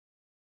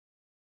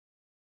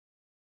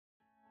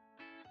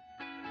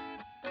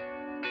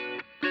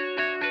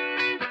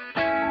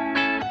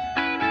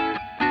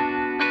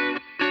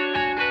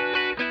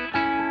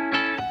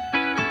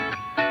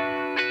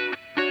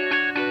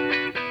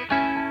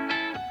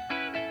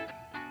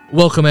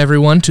Welcome,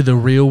 everyone, to the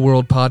Real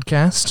World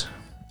Podcast.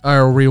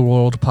 Our Real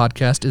World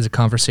Podcast is a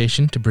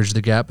conversation to bridge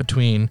the gap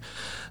between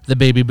the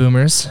baby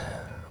boomers,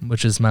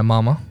 which is my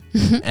mama,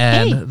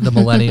 and the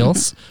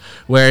millennials,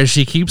 where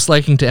she keeps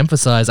liking to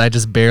emphasize, I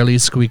just barely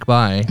squeak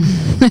by.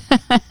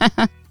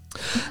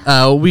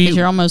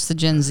 You're almost the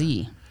Gen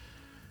Z.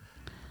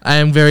 I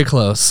am very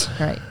close.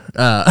 Right.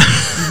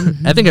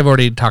 I think I've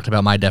already talked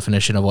about my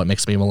definition of what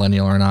makes me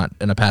millennial or not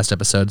in a past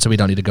episode, so we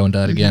don't need to go into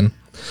that again.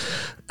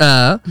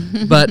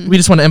 But we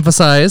just want to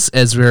emphasize,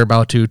 as we're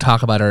about to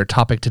talk about our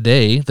topic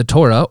today, the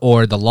Torah,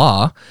 or the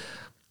law,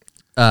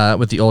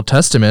 with the Old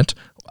Testament,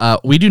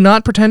 we do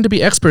not pretend to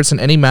be experts in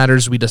any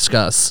matters we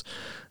discuss.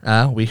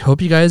 We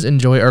hope you guys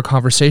enjoy our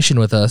conversation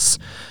with us.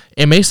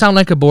 It may sound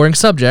like a boring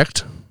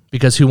subject,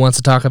 because who wants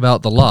to talk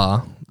about the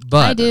law?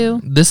 But I do.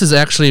 This is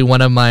actually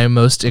one of my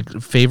most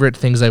favorite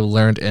things I've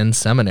learned in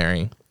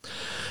seminary.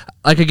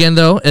 Like, again,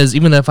 though, as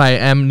even if I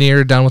am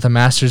near done with a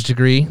master's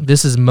degree,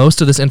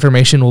 most of this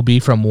information will be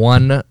from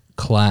one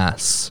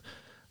class.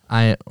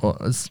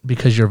 It's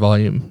because your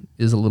volume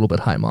is a little bit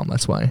high, Mom.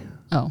 That's why.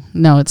 Oh,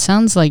 no, it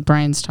sounds like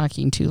Brian's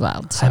talking too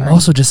loud. Sorry. I'm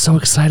also just so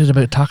excited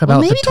about the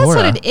Torah. Maybe that's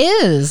what it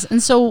is.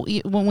 And so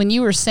when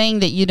you were saying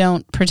that you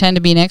don't pretend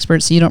to be an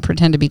expert, so you don't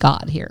pretend to be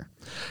God here.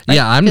 Right?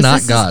 Yeah, I'm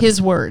not God. This is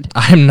his word.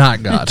 I'm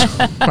not God.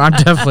 I'm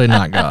definitely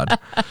not God.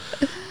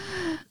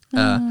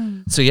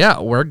 So yeah,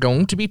 we're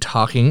going to be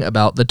talking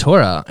about the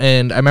Torah.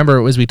 And I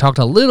remember as we talked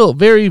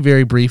very,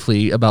 very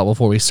briefly about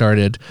before we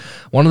started,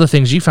 one of the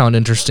things you found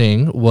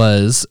interesting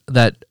was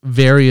that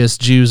various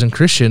Jews and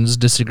Christians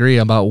disagree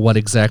about what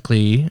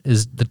exactly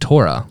is the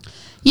Torah.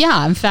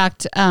 Yeah, in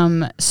fact,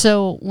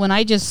 so when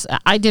I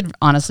did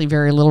honestly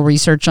very little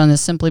research on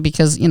this simply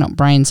because,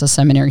 Brian's a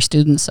seminary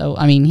student. So,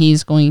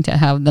 he's going to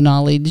have the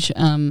knowledge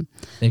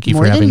Thank you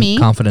more for having me.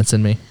 Confidence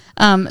in me.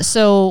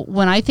 So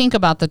when I think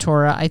about the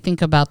Torah, I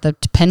think about the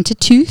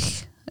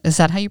Pentateuch. Is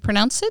that how you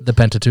pronounce it? The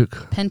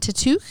Pentateuch.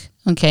 Pentateuch,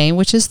 okay,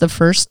 which is the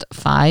first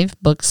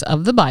 5 books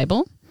of the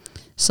Bible.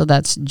 So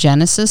that's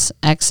Genesis,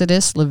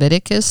 Exodus,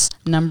 Leviticus,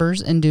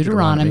 Numbers, and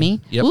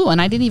Deuteronomy. Yep. Ooh,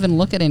 and I didn't even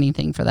look at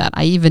anything for that.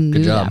 I even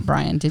knew job. that,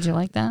 Brian. Did you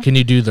like that? Can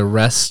you do the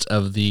rest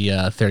of the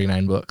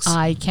 39 books?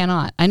 I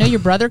cannot. I know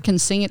your brother can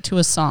sing it to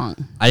a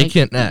song. I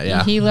can't,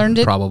 yeah. He learned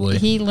it. Probably.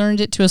 He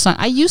learned it to a song.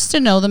 I used to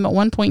know them at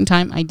one point in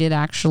time. I did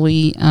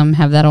actually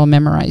have that all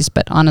memorized.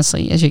 But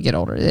honestly, as you get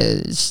older,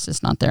 it's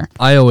just not there.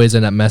 I always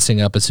end up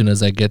messing up as soon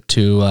as I get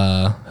to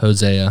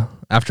Hosea.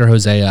 After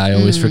Hosea, I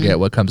always forget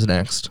what comes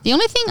next. The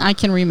only thing I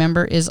can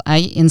remember is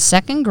in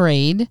second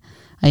grade,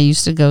 I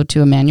used to go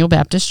to Emmanuel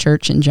Baptist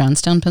Church in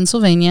Johnstown,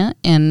 Pennsylvania,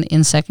 and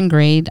in second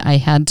grade, I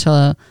had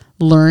to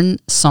learn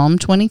Psalm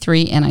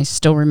 23, and I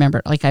still remember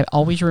it. Like, I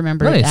always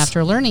remember it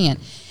after learning it.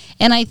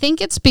 And I think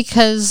it's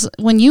because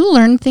when you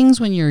learn things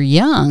when you're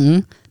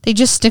young, they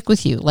just stick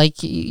with you.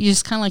 Like, you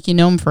just kind of like you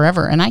know them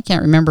forever. And I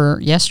can't remember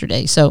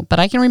yesterday. But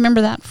I can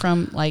remember that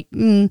from like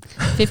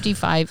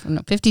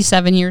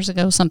 57 years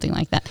ago, something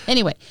like that.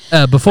 Anyway.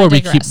 Before we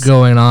keep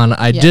going on,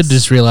 I did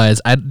just realize,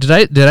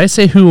 did I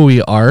say who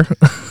we are?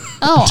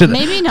 Oh,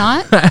 maybe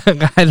not.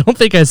 I don't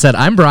think I said.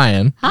 I'm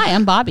Brian. Hi,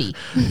 I'm Bobby.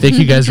 Thank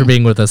you guys for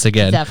being with us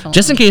again. Definitely.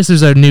 Just in case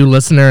there's a new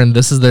listener and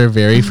this is their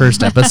very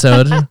first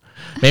episode.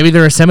 Maybe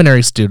they're a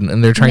seminary student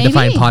and they're trying to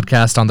find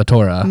podcasts on the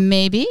Torah.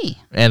 Maybe.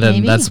 And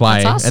then that's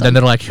why. That's awesome. And then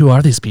they're like, who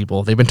are these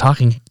people? They've been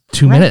talking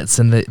 2 minutes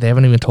and they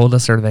haven't even told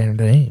us their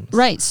names.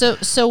 Right.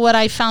 So what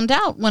I found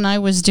out when I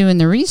was doing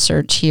the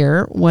research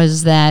here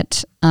was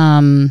that,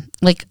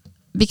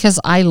 because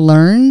I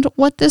learned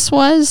what this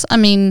was.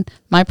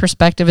 My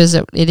perspective is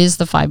that it is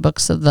the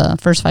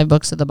first 5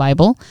 books of the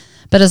Bible.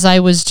 But as I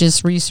was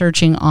just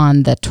researching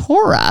on the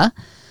Torah,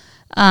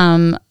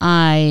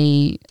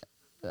 I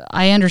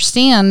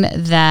understand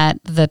that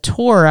the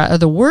Torah, or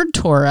the word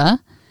Torah,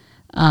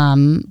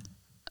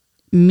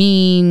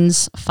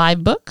 means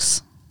 5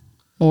 books,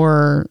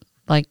 or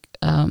like,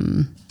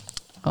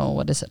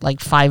 what is it? Like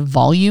 5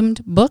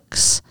 volumed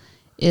books.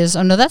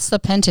 That's the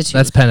Pentateuch.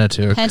 That's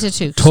Pentateuch.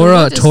 Pentateuch.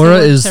 Torah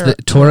is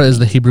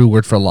the Hebrew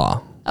word for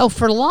law. Oh,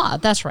 for law.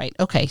 That's right.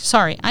 Okay.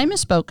 Sorry, I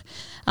misspoke.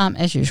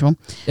 As usual.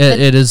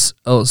 It is.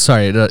 Oh,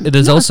 sorry. It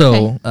is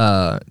also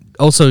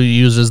also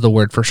uses the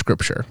word for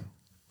scripture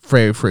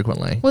very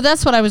frequently. Well,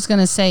 that's what I was going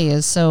to say.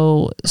 Is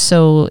so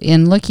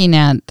in looking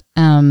at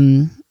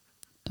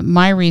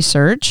my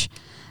research,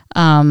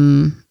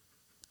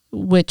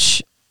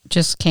 which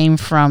just came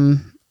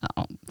from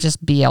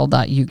just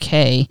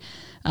bl.uk.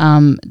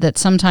 That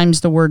sometimes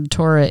the word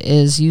Torah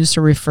is used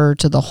to refer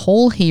to the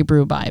whole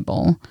Hebrew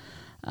Bible,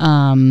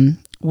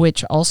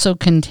 which also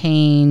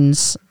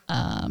contains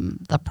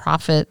the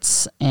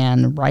prophets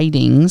and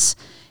writings,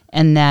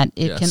 and that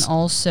it can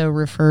also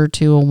refer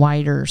to a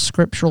wider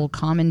scriptural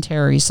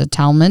commentaries, the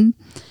Talmud,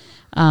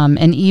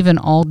 and even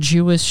all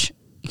Jewish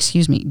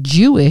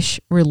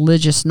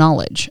religious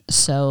knowledge.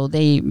 So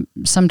they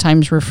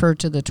sometimes refer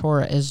to the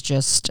Torah as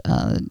just,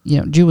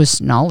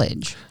 Jewish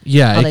knowledge.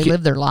 Yeah. How they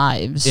live their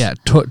lives. Yeah.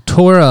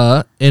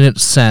 Torah, in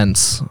its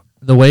sense,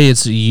 the way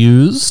it's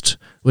used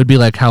would be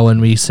like how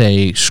when we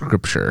say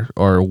scripture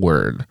or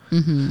word.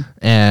 Mm-hmm.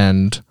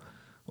 And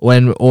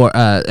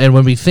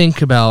when we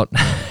think about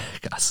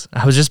Gus,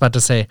 I was just about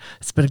to say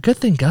it's been a good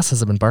thing Gus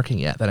hasn't been barking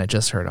yet. That I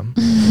just heard him.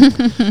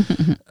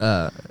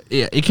 Yeah,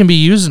 it can be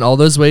used in all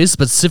those ways.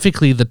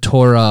 Specifically, the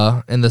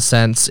Torah, in the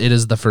sense it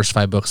is the first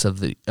 5 books of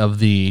the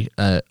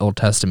Old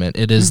Testament.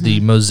 It is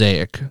the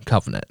Mosaic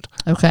covenant.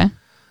 Okay.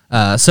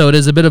 So it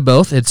is a bit of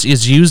both. It's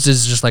used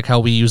as just like how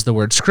we use the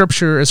word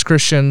scripture as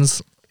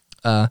Christians.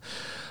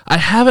 I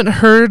haven't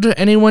heard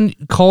anyone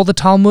call the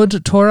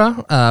Talmud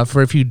Torah.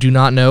 For if you do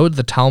not know,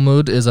 the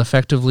Talmud is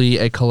effectively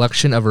a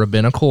collection of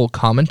rabbinical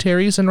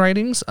commentaries and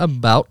writings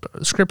about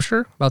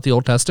Scripture, about the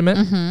Old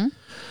Testament.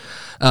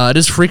 It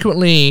is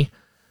frequently,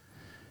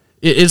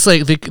 it's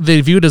like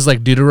they view it as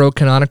like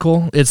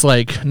deuterocanonical. It's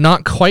like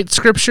not quite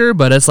Scripture,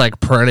 but it's like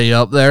pretty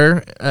up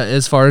there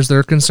as far as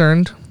they're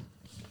concerned.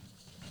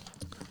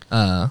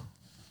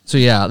 So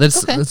yeah,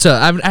 that's Okay. so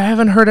I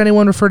haven't heard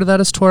anyone refer to that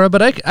as Torah,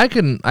 but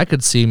I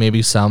could see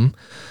maybe some.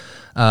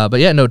 But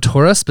yeah, no,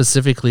 Torah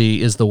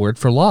specifically is the word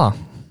for law,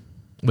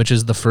 which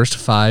is the first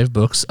 5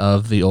 books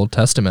of the Old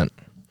Testament: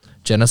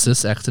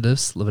 Genesis,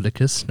 Exodus,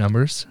 Leviticus,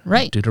 Numbers,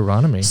 Right.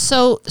 Deuteronomy.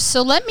 So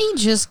let me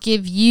just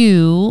give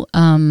you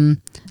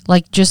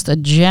like just a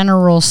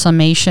general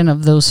summation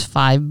of those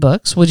 5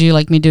 books. Would you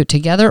like me to do it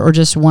together or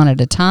just one at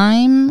a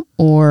time,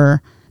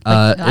 or?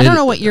 I don't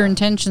know what your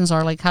intentions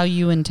are, like how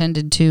you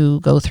intended to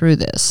go through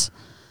this.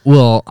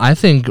 Well, I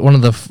think one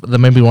of the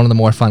maybe one of the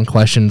more fun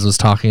questions was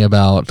talking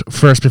about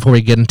first before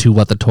we get into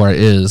what the Torah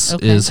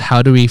is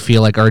how do we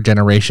feel like our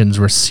generations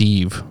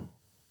receive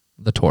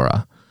the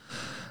Torah?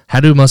 How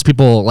do most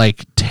people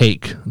like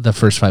take the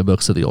first 5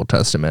 books of the Old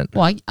Testament?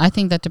 Well, I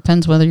think that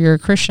depends whether you're a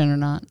Christian or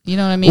not. You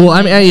know what I mean? Well,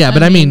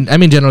 I mean,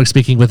 generally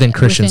speaking, within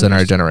Christians in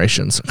our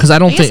generations, because I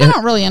don't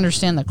really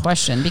understand the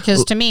question,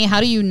 because to me, how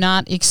do you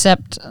not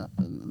accept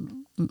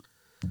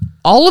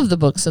all of the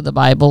books of the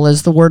Bible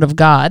as the Word of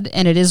God,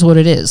 and it is what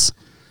it is?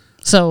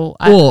 So,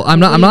 I'm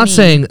not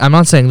saying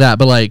that,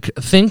 but like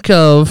think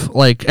of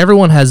like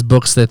everyone has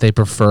books that they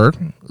prefer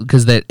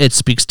because that it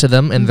speaks to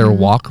them in their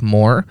walk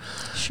more.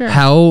 Sure.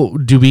 How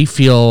do we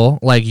feel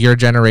like your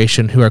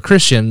generation who are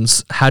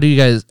Christians? How do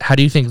you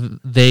think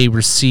they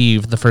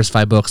receive the first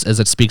 5 books as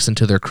it speaks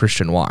into their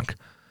Christian walk?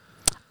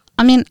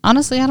 I mean,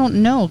 honestly, I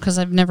don't know, because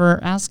I've never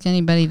asked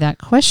anybody that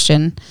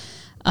question.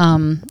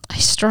 I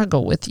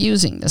struggle with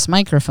using this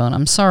microphone.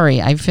 I'm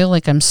sorry. I feel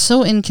like I'm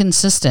so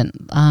inconsistent.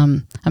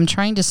 I'm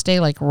trying to stay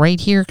like right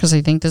here because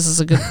I think this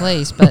is a good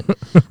place, but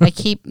I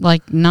keep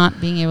like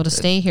not being able to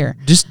stay here.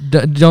 Just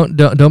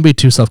don't be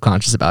too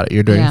self-conscious about it.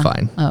 You're doing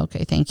fine. Oh,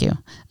 okay, thank you.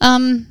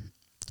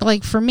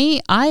 Like for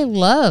me,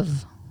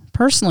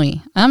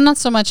 personally, I'm not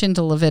so much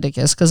into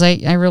Leviticus because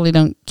I really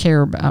don't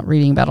care about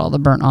reading about all the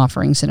burnt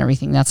offerings and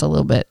everything. That's a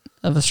little bit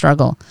of a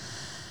struggle.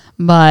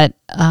 But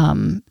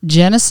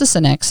Genesis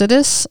and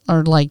Exodus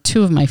are like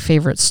 2 of my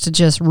favorites to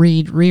just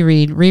read.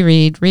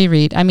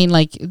 I mean,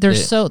 like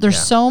there's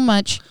so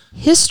much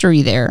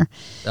history there.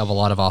 They have a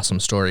lot of awesome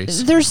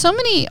stories. There's so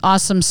many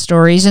awesome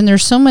stories, and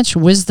there's so much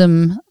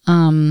wisdom.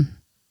 The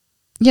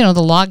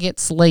law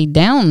gets laid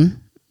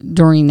down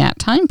during that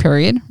time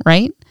period,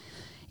 right?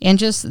 And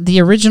just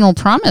the original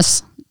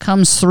promise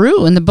comes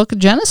through in the book of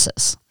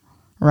Genesis,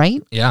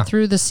 right? Yeah.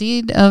 Through the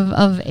seed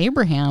of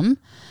Abraham.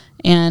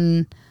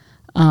 And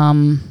I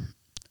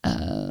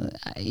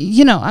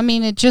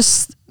mean,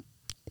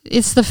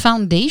 it's the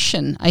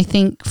foundation, I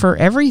think, for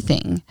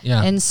everything.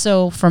 Yeah. And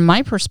so from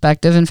my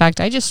perspective, in fact,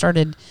 I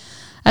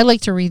like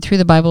to read through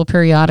the Bible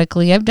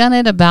periodically. I've done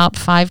it about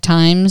 5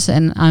 times,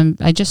 and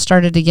I just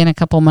started again a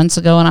couple months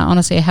ago, and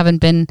I haven't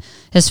been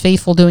as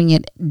faithful doing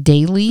it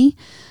daily.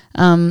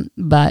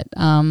 But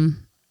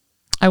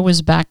I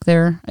was back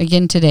there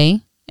again today,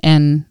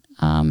 and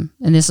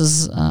this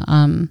is,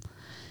 I'm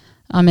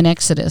in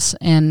Exodus,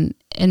 and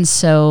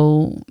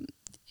so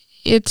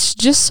it's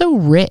just so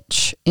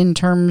rich in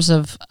terms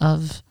of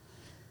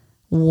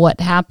what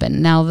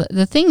happened. Now,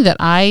 the thing that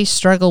I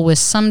struggle with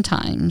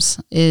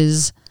sometimes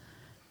is,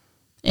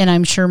 and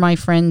I'm sure my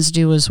friends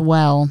do as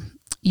well,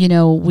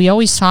 we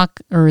always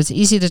talk, or it's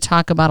easy to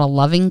talk about a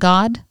loving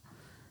God,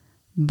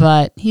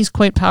 but he's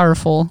quite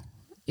powerful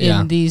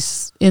in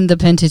the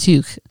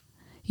Pentateuch,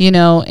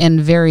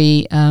 and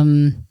very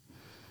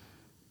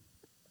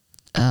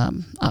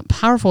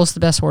powerful is the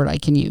best word I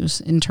can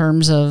use in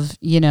terms of,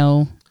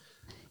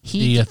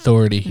 the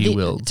authority he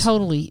wields.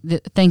 Totally.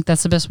 Think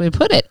that's the best way to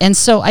put it. And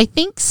so I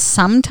think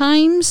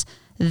sometimes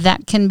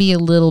that can be a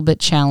little bit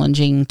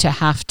challenging to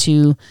have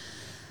to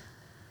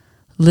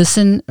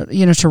listen,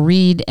 to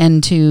read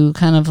and to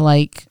kind of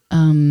like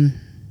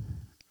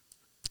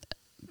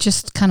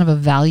just kind of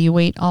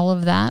evaluate all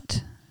of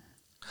that.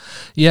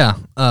 Yeah,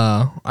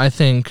 I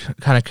think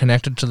kind of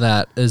connected to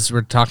that is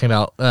we're talking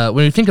about when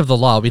we think of the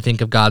law, we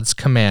think of God's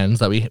commands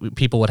that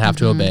people would have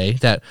to obey.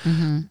 That,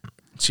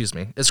 excuse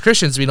me, as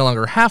Christians we no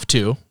longer have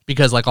to,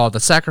 because like all of the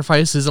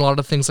sacrifices and a lot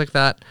of things like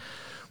that,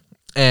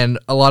 and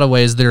a lot of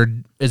ways there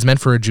is meant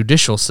for a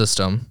judicial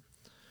system,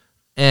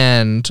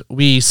 and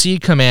we see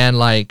command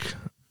like,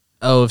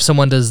 oh, if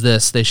someone does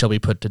this, they shall be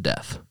put to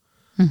death.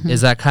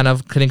 Is that kind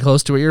of getting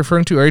close to what you're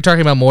referring to? Or are you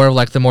talking about more of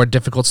like the more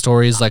difficult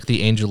stories like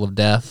the Angel of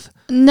Death?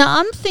 No,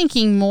 I'm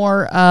thinking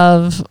more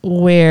of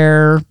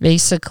where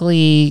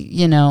basically,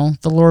 the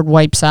Lord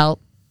wipes out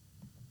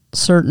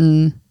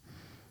certain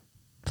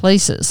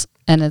places.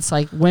 And it's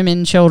like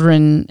women,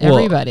 children,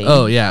 everybody.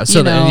 Oh, yeah.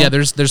 So,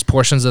 there's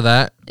portions of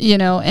that.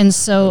 And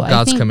so God's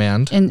I think,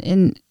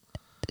 command.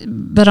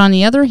 But on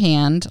the other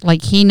hand,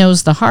 like he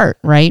knows the heart,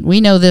 right?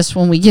 We know this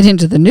when we get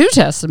into the New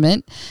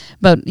Testament,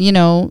 but,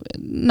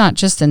 not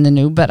just in the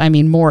New, but I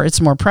mean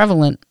it's more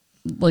prevalently,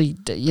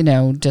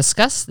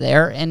 discussed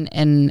there.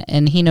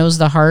 And he knows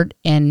the heart,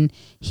 and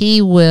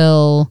he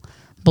will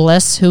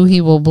bless who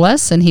he will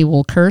bless, and he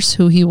will curse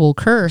who he will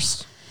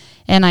curse.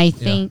 And I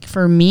think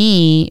for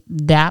me,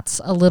 that's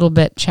a little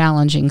bit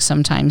challenging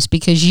sometimes,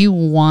 because you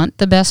want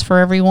the best for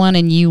everyone,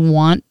 and you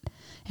want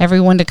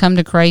everyone to come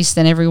to Christ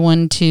and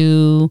everyone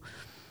to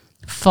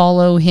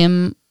follow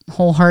him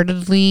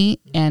wholeheartedly.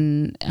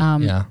 And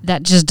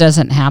that just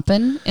doesn't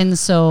happen. And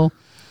so,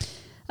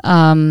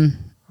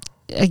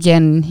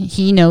 again,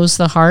 he knows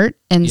the heart.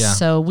 And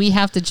so we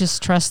have to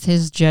just trust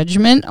his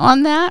judgment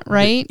on that,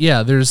 right?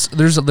 Yeah, there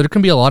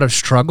can be a lot of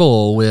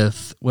struggle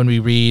with when we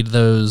read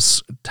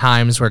those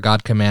times where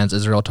God commands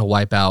Israel to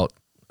wipe out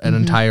an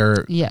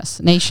entire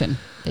nation,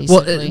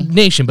 basically. Well,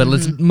 nation, but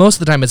most of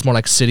the time it's more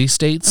like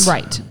city-states.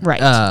 Right,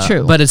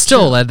 true. But it's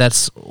still,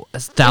 that's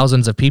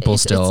thousands of people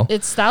still.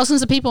 It's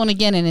thousands of people, and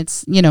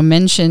it's,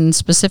 mentioned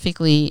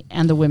specifically,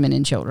 and the women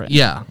and children.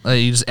 Yeah,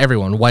 just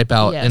everyone, wipe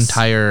out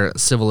entire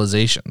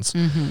civilizations.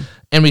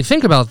 And we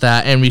think about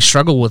that, and we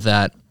struggle with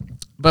that.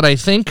 But I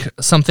think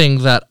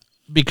something that,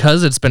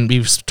 because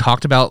we've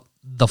talked about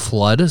the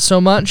flood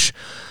so much,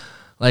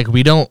 like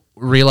we don't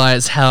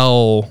realize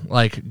how,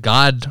 like,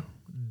 God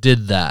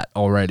did that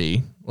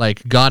already.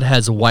 Like, God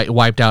has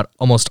wiped out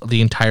almost the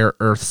entire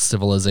Earth's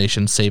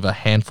civilization, save a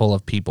handful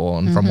of people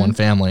and from one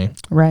family.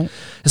 Right.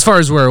 As far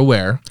as we're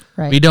aware.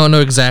 Right. We don't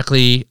know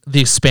exactly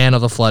the span of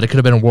the flood. It could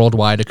have been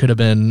worldwide. It could have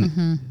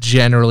been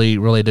generally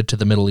related to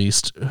the Middle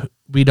East.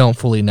 We don't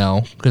fully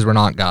know because we're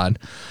not God.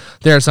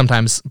 There are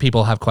sometimes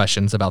people have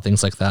questions about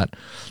things like that.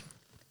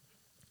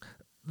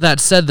 That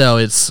said, though,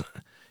 it's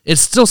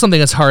still something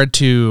that's hard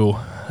to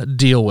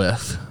deal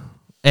with.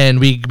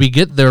 And we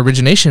get the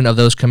origination of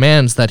those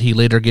commands that he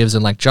later gives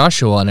in like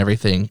Joshua and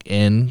everything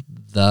in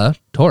the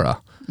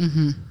Torah.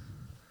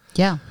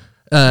 Yeah.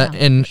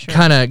 And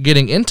kind of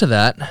getting into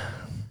that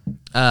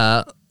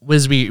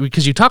was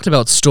because you talked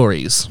about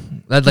stories.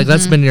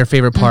 That's been your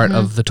favorite part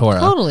of the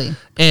Torah. Totally.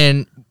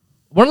 And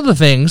one of the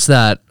things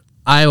that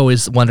I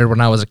always wondered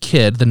when I was a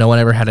kid that no one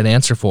ever had an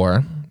answer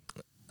for,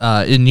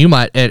 and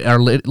our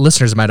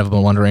listeners might have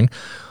been wondering,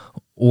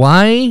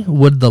 why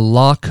would the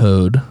law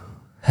code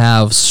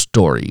have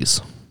stories?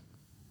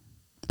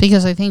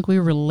 Because I think we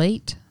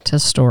relate to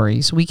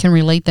stories. We can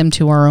relate them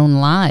to our own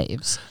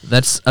lives.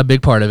 That's a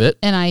big part of it.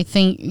 And I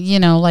think,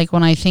 like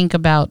when I think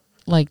about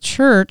like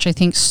church, I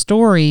think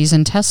stories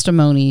and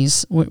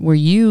testimonies when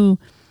you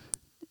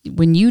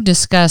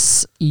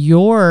discuss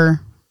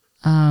your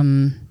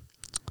connection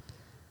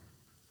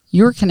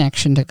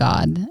to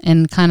God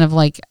and kind of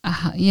like,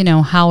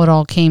 how it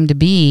all came to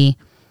be,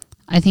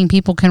 I think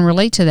people can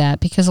relate to that,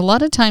 because a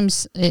lot of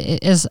times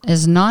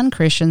as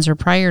non-Christians or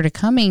prior to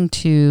coming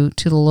to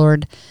the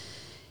Lord,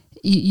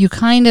 you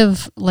kind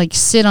of like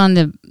sit on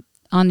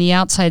the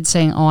outside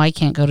saying, "Oh, I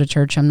can't go to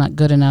church. I'm not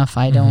good enough.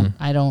 I don't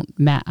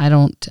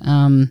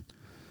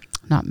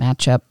not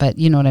match up, but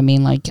you know what I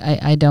mean? Like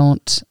I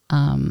don't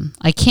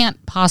I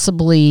can't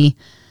possibly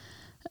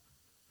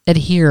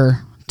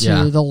adhere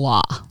to the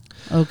law."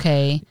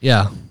 Okay.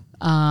 Yeah.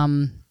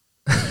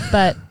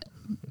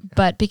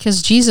 But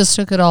because Jesus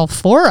took it all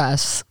for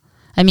us,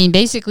 I mean,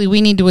 basically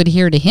we need to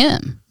adhere to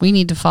him. We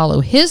need to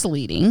follow his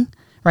leading,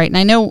 right? And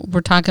I know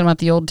we're talking about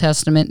the Old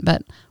Testament,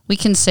 but we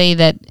can say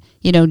that,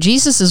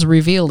 Jesus is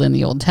revealed in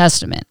the Old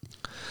Testament.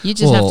 You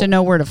just have to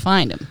know where to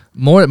find him.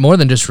 More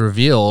than just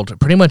revealed,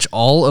 pretty much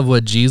all of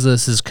what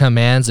Jesus'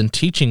 commands and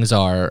teachings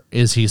are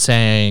is he's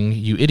saying,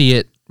 you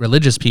idiot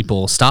religious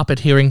people, stop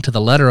adhering to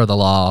the letter of the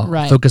law,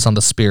 focus on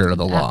the spirit of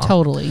the law.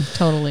 Totally.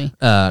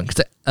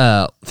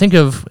 Think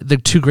of the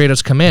two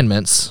greatest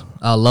commandments.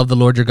 Love the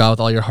Lord your God with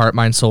all your heart,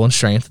 mind, soul, and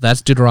strength.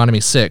 That's Deuteronomy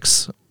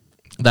 6.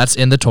 That's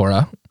in the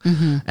Torah.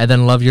 And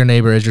then love your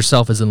neighbor as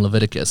yourself is in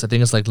Leviticus. I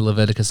think it's like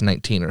Leviticus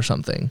 19 or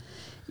something.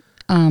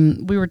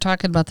 We were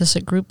talking about this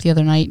at group the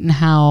other night, and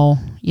how,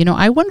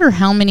 I wonder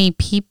how many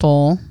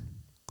people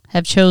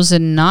have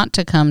chosen not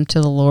to come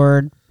to the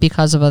Lord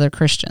because of other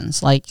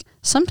Christians. Like,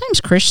 sometimes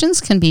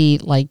Christians can be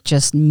like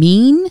just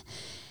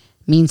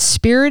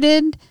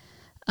mean-spirited,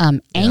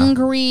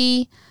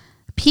 angry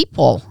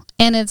people.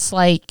 And it's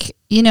like,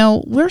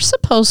 we're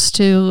supposed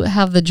to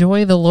have the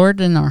joy of the Lord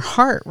in our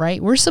heart,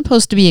 right? We're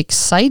supposed to be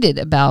excited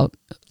about,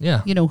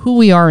 who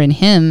we are in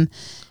him.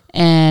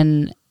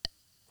 And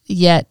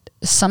yet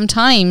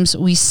sometimes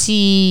we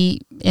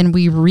see and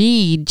we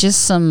read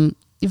just some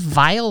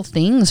vile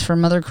things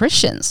from other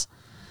Christians.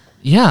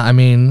 Yeah, I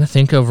mean,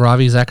 think of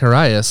Ravi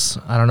Zacharias.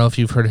 I don't know if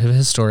you've heard of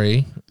his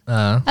story.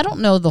 I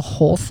don't know the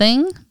whole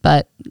thing,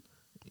 but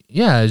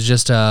Yeah, it's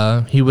just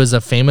he was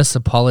a famous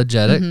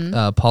apologetic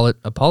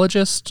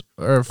apologist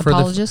or for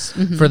Apologist?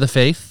 for the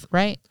faith.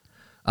 Right.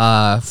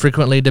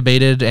 Frequently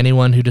debated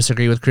anyone who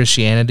disagreed with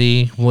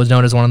Christianity. Was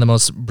known as one of the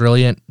most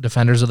brilliant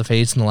defenders of the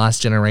faith in the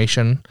last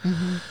generation.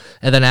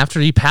 And then after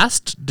he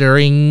passed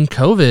during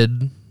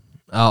COVID,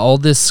 all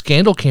this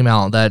scandal came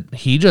out that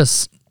he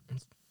just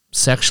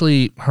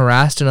sexually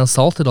harassed and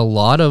assaulted a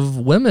lot of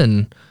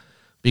women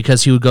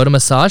because he would go to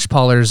massage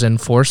parlors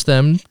and force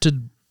them to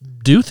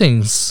do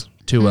things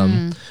to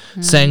him,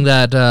 saying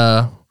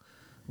that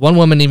one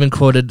woman even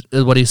quoted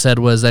what he said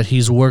was that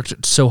he's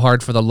worked so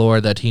hard for the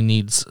Lord that he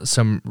needs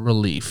some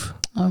relief.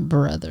 Oh,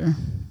 brother.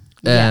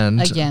 And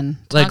yeah, again,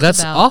 like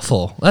that's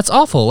awful. That's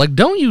awful. Like,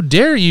 don't you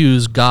dare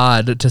use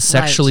God to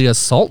sexually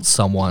assault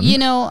someone. You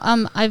know,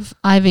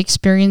 I've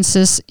experienced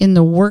this in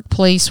the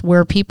workplace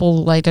where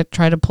people like to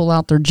try to pull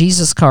out their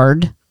Jesus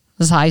card,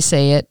 as I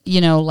say it, you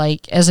know,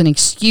 like as an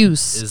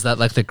excuse. Is that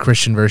like the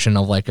Christian version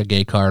of like a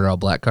gay card or a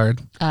black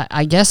card?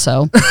 I guess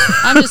so.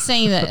 I'm just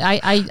saying that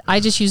I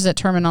just use that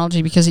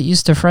terminology because it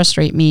used to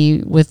frustrate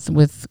me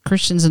with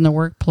Christians in the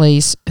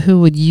workplace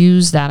who would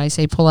use that. I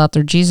say pull out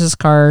their Jesus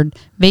card,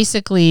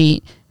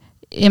 basically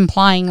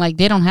implying like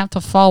they don't have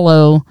to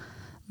follow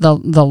the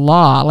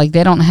law, like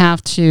they don't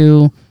have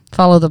to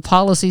follow the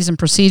policies and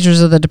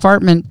procedures of the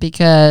department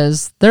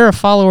because they're a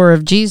follower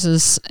of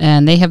Jesus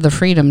and they have the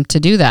freedom to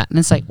do that. And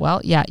it's like,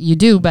 well, yeah, you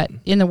do, but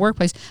in the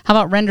workplace, how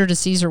about render to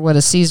Caesar what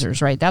is Caesar's,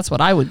 right? That's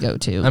what I would go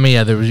to. I mean,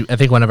 yeah, I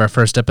think one of our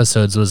first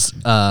episodes was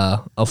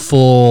a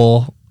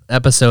full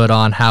episode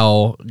on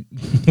how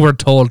we're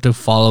told to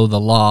follow the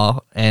law,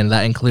 and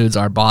that includes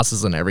our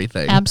bosses and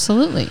everything.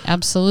 Absolutely,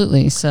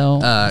 absolutely. So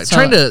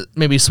trying to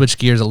maybe switch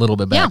gears a little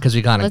bit back because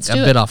we got a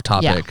bit off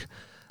topic. Yeah.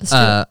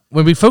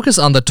 When we focus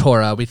on the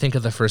Torah, we think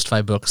of the first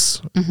 5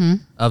 books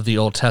of the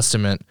Old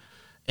Testament,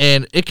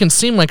 and it can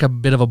seem like a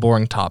bit of a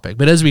boring topic.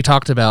 But as we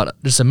talked about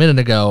just a minute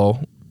ago,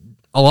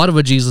 a lot of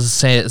what Jesus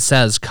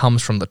says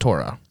comes from the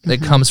Torah.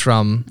 It comes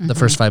from the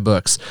first 5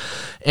 books.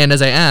 And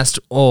as I asked,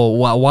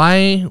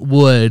 why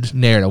would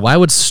narrative, why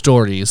would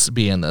stories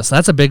be in this?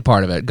 That's a big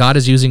part of it. God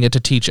is using it to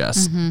teach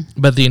us,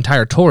 but the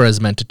entire Torah is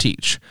meant to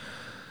teach.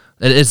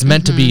 It's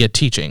meant to be a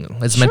teaching.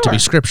 It's meant to be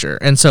scripture.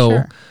 And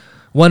so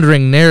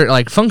wondering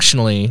like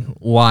functionally,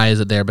 why is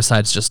it there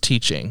besides just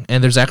teaching?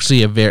 And there's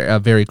actually a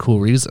very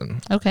cool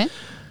reason. Okay.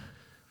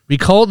 We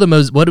call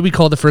what do we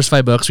call the first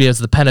 5 books? We have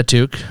the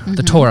Pentateuch,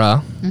 the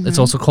Torah. It's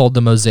also called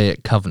the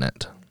Mosaic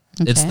Covenant.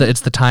 Okay.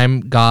 It's the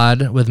time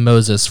God with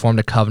Moses formed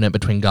a covenant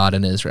between God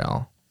and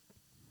Israel.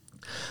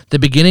 The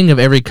beginning of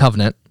every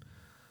covenant,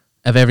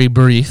 of every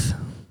brief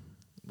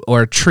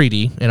or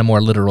treaty in a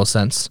more literal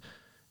sense,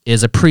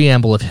 is a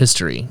preamble of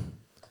history.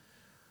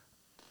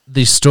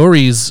 The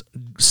stories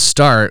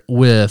start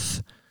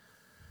with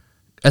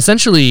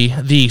essentially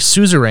the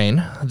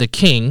suzerain, the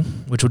king,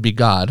 which would be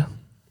God,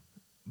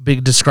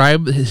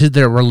 describe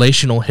their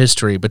relational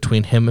history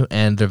between him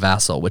and their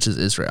vassal, which is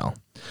Israel.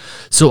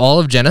 So all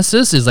of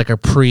Genesis is like a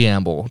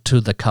preamble to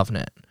the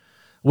covenant,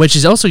 which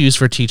is also used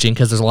for teaching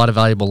because there's a lot of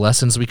valuable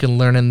lessons we can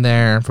learn in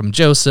there from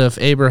Joseph,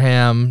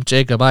 Abraham,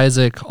 Jacob,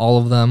 Isaac, all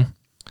of them.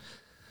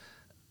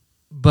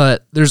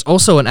 But there's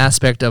also an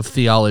aspect of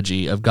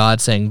theology of God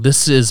saying,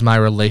 this is my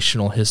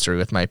relational history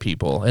with my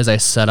people as I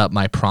set up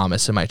my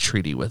promise and my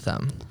treaty with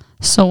them.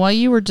 So while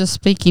you were just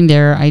speaking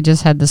there, I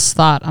just had this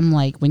thought. I'm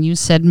like, when you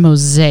said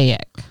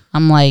Mosaic,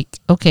 I'm like,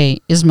 okay,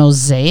 is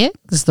Mosaic,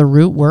 is the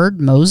root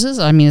word Moses?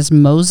 I mean, is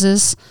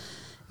Moses,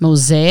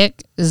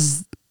 Mosaic,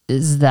 is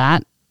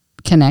that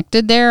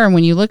connected there? And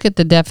when you look at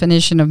the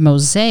definition of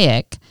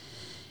Mosaic,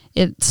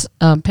 it's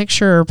a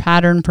picture or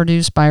pattern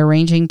produced by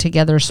arranging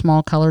together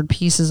small colored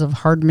pieces of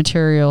hard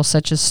material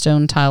such as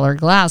stone, tile, or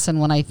glass.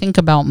 And when I think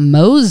about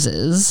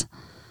Moses,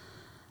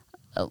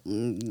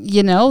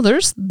 you know,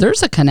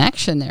 there's a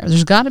connection there.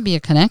 There's got to be a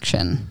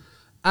connection.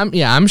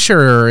 I'm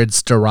sure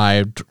it's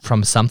derived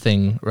from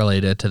something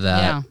related to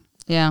that.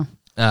 Yeah.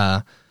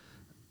 I'm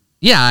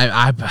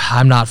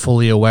not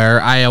fully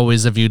aware. I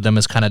always viewed them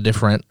as kind of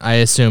different. I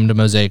assumed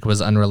Mosaic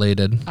was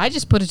unrelated. I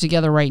just put it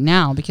together right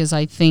now because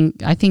I think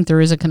there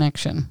is a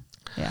connection.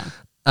 Yeah.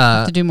 I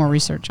have to do more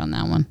research on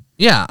that one.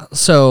 Yeah.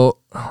 So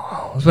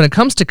when it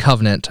comes to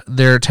covenant,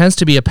 there tends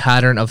to be a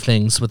pattern of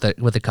things with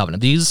the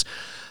covenant.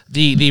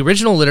 The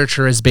original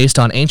literature is based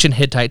on ancient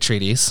Hittite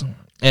treaties.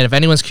 And if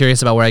anyone's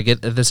curious about where I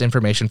get this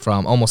information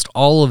from, almost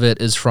all of it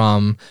is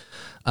from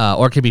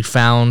or can be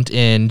found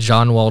in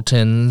John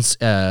Walton's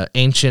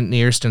Ancient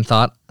Near Eastern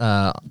Thought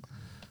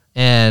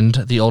and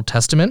the Old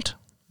Testament.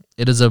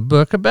 It is a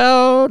book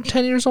about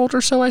 10 years old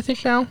or so, I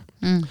think now.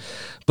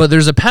 But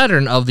there's a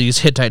pattern of these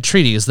Hittite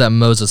treaties that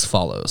Moses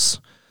follows,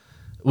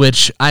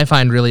 which I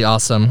find really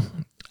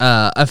awesome.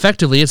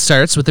 Effectively, it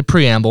starts with the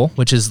preamble,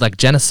 which is like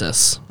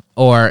Genesis,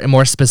 or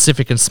more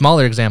specific and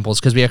smaller examples,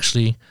 because we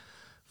actually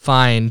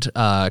find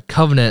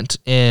covenant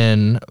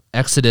in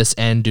Exodus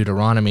and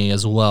Deuteronomy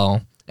as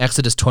well.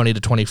 Exodus 20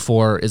 to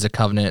 24 is a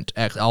covenant.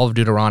 All of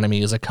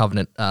Deuteronomy is a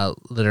covenant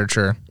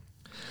literature.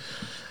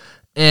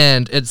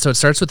 And so it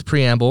starts with the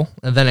preamble,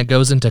 and then it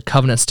goes into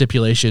covenant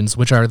stipulations,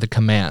 which are the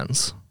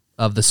commands.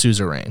 of the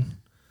suzerain.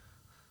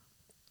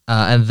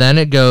 And then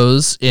it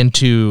goes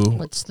into...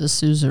 What's the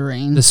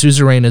suzerain? The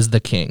suzerain is the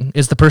king,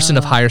 is the person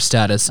of higher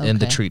status in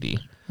the okay. treaty.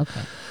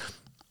 Okay.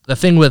 The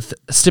thing with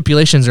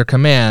stipulations or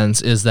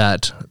commands is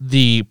that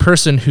the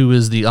person who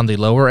is on the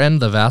lower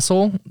end, the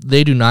vassal,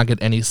 they do not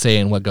get any say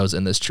in what goes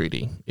in this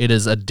treaty. It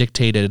is a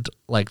dictated,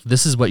 like,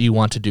 this is what you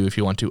want to do if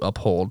you want to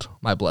uphold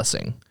my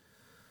blessing.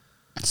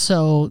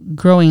 So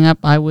growing up,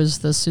 I was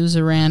the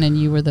suzerain and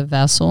you were the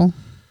vassal?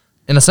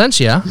 In a sense,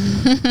 yeah.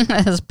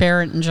 As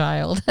parent and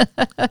child.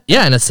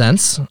 Yeah, in a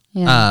sense.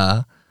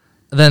 Yeah.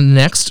 Then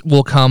next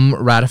will come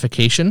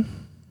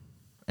ratification,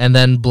 and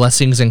then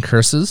blessings and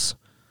curses.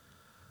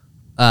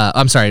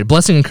 I'm sorry,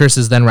 blessing and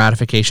curses, then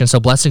ratification.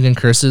 So blessing and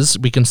curses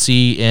we can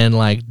see in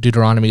like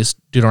Deuteronomy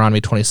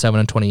 27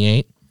 and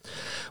 28,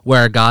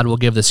 where God will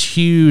give this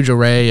huge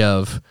array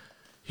of,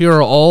 here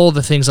are all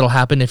the things that'll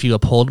happen if you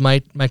uphold my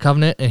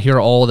covenant, and here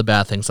are all the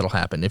bad things that'll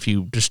happen if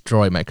you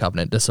destroy my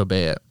covenant,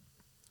 disobey it.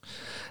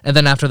 And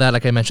then after that,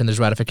 like I mentioned, there's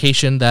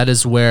ratification. That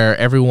is where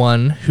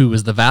everyone who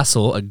is the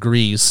vassal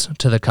agrees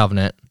to the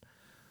covenant.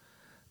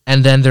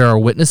 And then there are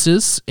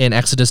witnesses. In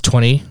Exodus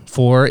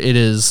 24, it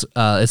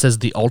says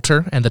the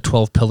altar and the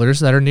 12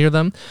 pillars that are near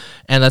them.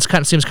 And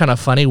that seems kind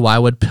of funny. Why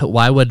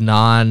would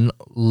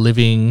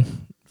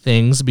non-living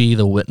things be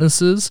the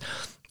witnesses?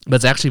 But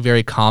it's actually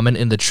very common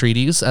in the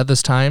treaties at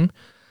this time.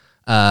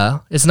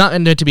 It's not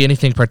meant to be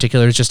anything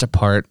particular. It's just a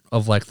part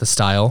of like the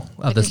style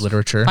of this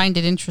literature. I find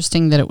it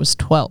interesting that it was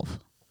 12.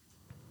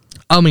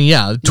 I mean,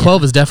 yeah,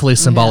 12 is definitely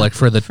symbolic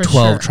for the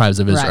 12 tribes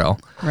of Israel.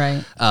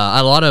 Right.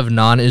 A lot of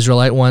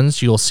non-Israelite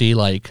ones, you'll see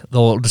like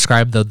they'll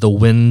describe the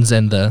winds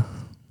and the.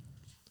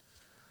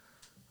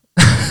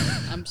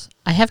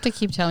 I have to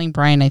keep telling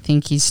Brian I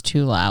think he's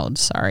too loud.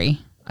 Sorry.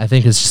 I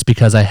think it's just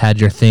because I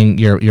had your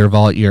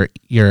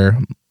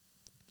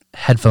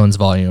headphones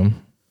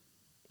volume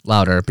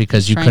louder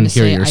because you couldn't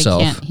hear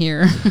yourself. I can't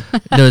hear.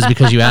 No, it's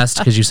because you asked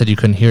because you said you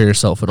couldn't hear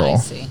yourself at all. I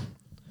see.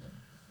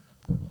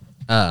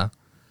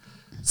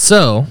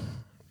 So,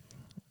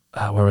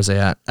 where was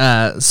I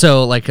at?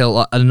 So, like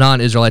a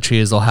non-Israelite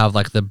trees, they'll have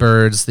like the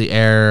birds, the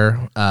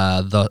air,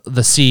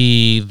 the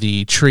sea,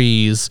 the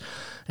trees,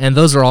 and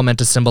those are all meant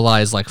to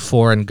symbolize like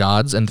foreign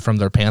gods and from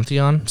their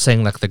pantheon,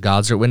 saying like the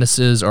gods are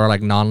witnesses or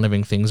like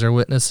non-living things are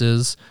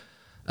witnesses.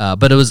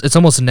 But it's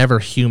almost never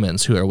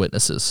humans who are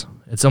witnesses.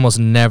 It's almost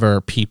never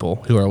people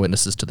who are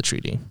witnesses to the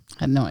treaty.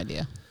 I had no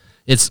idea.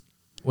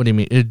 What do you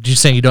mean? Are you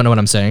saying you don't know what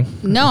I'm saying?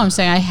 No, I'm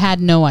saying I had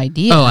no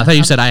idea. Oh, I thought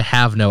you said I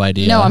have no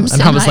idea. No, I'm saying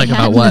and I was like,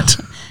 about what?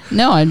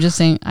 No, I'm just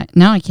saying,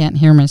 now I can't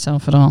hear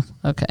myself at all.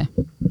 Okay.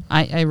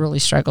 I really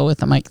struggle with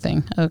the mic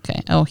thing.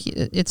 Okay. Oh,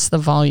 it's the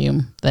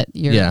volume that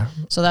you're... Yeah.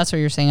 So that's what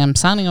you're saying. I'm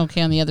sounding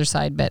okay on the other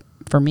side, but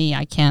for me,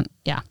 I can't...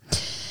 Yeah.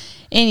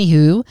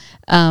 Anywho,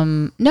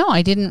 no,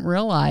 I didn't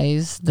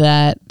realize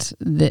that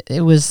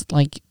it was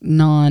like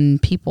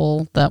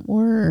non-people that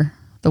were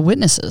the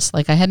witnesses.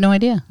 Like I had no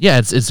idea. Yeah,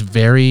 it's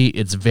very,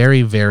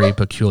 very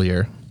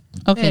peculiar.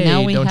 Okay, Hey,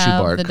 now we don't you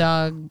have bark. the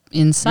dog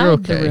inside You're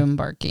the okay. room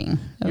barking.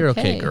 You're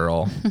okay,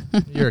 girl.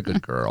 You're a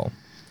good girl.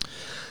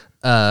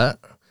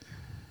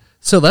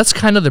 So that's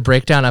kind of the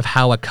breakdown of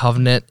how a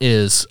covenant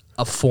is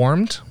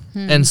formed.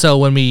 And so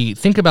when we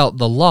think about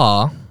the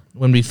law,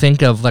 when we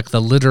think of like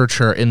the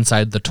literature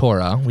inside the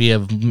Torah, we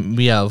have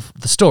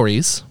the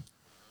stories,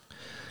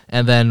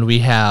 and then we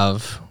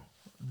have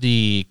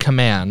the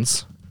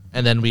commands,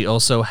 and then we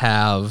also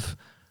have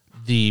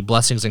the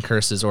blessings and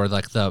curses, or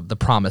like the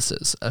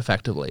promises,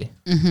 effectively.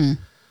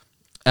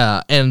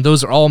 And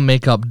those all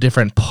make up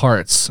different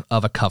parts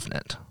of a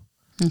covenant,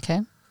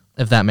 Okay.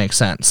 if that makes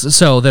sense.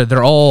 So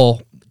they're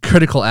all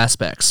critical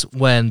aspects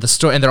when the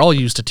story, and they're all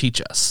used to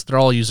teach us. They're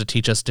all used to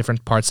teach us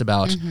different parts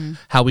about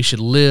how we should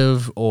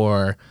live,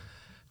 or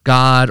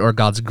God, or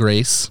God's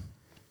grace.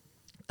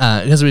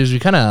 Because we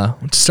kind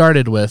of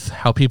started with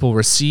how people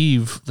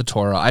receive the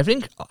Torah. I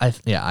think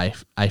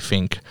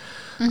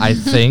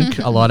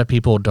a lot of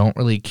people don't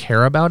really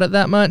care about it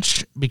that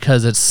much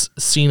because it's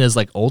seen as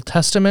like Old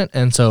Testament,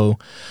 and so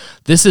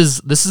this is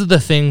the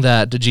thing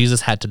that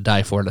Jesus had to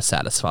die for to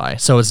satisfy.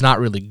 So it's not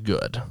really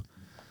good.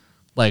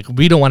 Like,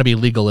 we don't want to be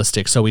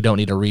legalistic, so we don't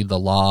need to read the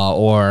law,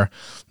 or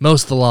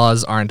most of the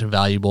laws aren't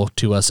valuable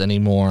to us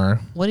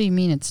anymore. What do you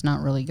mean it's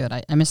not really good?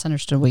 I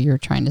misunderstood what you were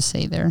trying to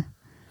say there.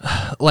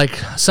 Like,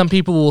 some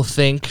people will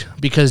think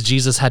because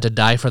Jesus had to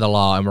die for the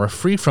law and we're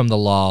free from the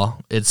law,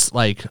 it's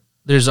like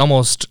there's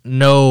almost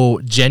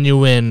no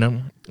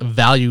genuine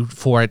value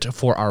for it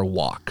for our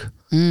walk.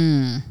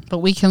 But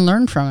we can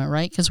learn from it,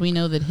 right? Because we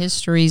know that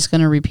history is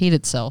going to repeat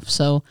itself.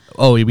 So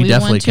we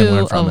definitely can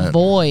learn from it. We want to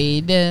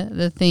avoid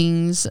the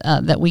things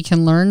that we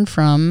can learn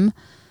from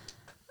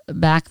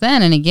back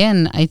then. And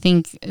again, I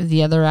think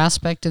the other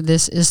aspect of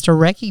this is to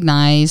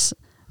recognize,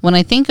 when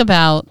I think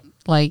about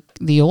like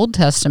the Old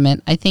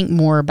Testament, I think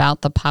more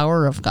about the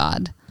power of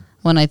God.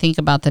 When I think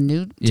about the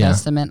New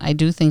Testament, I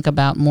do think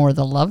about more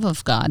the love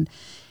of God.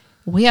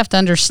 We have to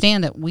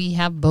understand that we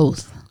have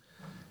both.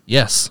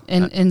 Yes.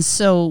 And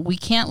so we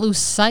can't lose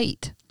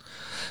sight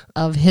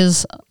of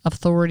his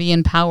authority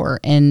and power,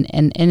 and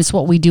it's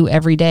what we do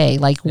every day.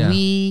 Like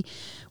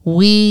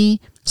we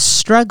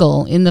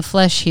struggle in the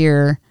flesh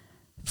here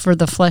for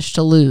the flesh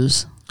to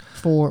lose,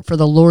 for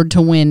the Lord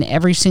to win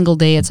every single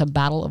day. It's a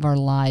battle of our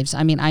lives.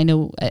 I mean, I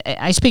know,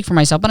 I speak for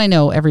myself, but I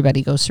know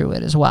everybody goes through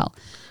it as well.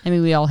 I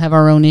mean, we all have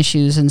our own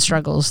issues and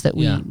struggles that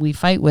we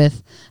fight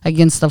with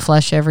against the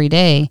flesh every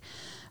day.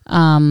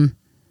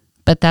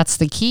 But that's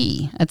the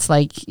key. It's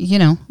like,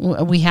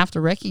 we have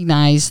to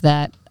recognize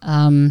that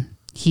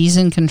he's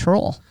in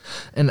control.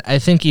 And I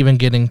think even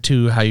getting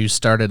to how you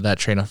started that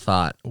train of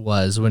thought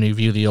was when you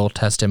view the Old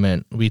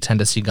Testament, we tend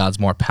to see God's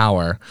more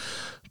power.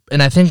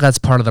 And I think that's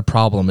part of the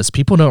problem is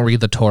people don't read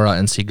the Torah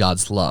and see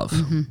God's love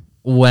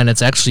when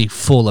it's actually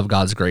full of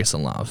God's grace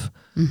and love.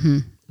 Mm-hmm.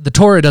 The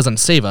Torah doesn't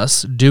save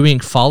us.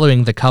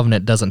 Following the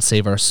covenant doesn't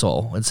save our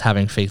soul. It's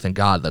having faith in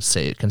God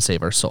that can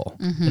save our soul,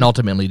 and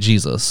ultimately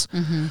Jesus,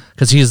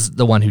 because He's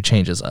the one who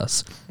changes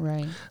us.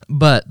 Right.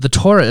 But the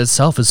Torah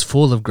itself is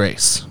full of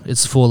grace.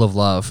 It's full of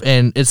love,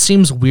 and it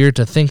seems weird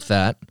to think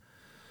that,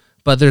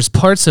 but there's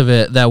parts of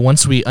it that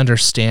once we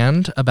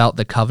understand about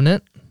the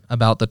covenant,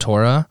 about the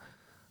Torah,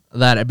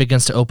 that it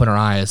begins to open our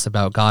eyes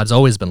about God's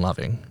always been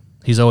loving.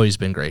 He's always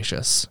been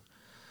gracious.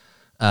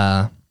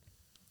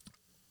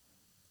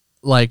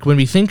 Like when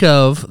we think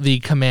of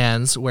the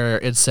commands where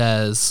it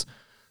says,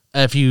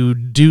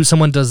 if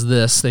someone does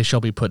this, they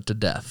shall be put to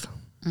death.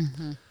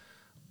 Mm-hmm.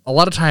 A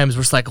lot of times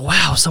we're just like,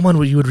 wow,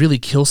 you would really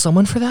kill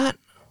someone for that?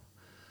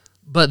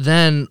 But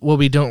then what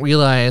we don't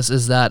realize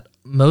is that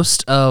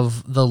most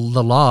of the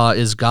law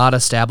is God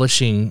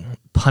establishing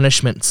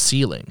punishment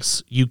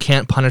ceilings. You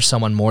can't punish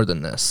someone more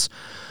than this.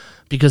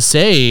 Because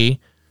say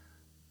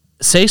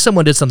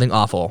someone did something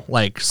awful,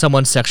 like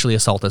someone sexually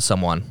assaulted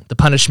someone. The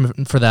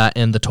punishment for that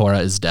in the Torah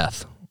is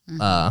death.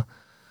 For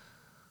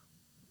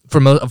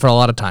a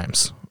lot of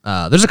times,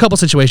 there's a couple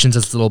situations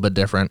it's a little bit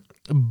different,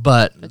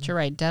 but you're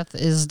right. Death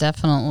is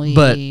definitely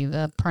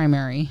the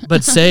primary.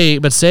 but say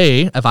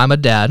if I'm a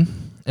dad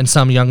and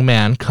some young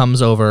man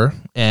comes over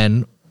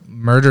and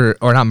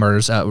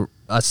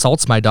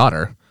assaults my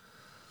daughter.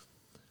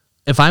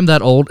 If I'm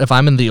that old, if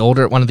I'm in the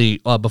older one of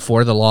the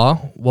before the law,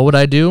 what would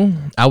I do?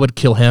 I would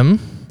kill him.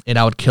 And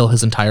I would kill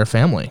his entire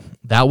family.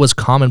 That was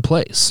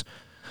commonplace.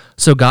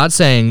 So God's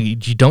saying,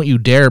 don't you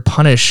dare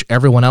punish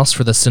everyone else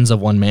for the sins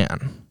of one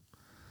man.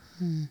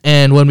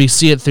 And when we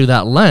see it through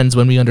that lens,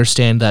 when we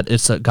understand that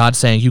it's God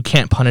saying you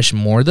can't punish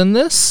more than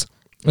this,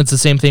 it's the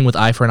same thing with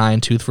eye for an eye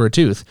and tooth for a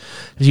tooth.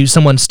 If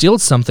someone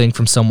steals something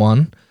from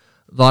someone,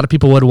 a lot of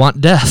people would want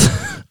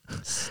death.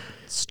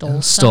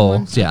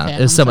 Stole. Yeah.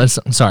 Okay, If someone,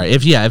 sorry.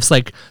 If it's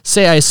like,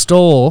 say I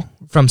stole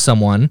from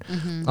someone,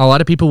 a lot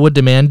of people would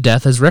demand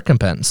death as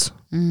recompense.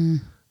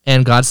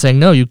 And God's saying,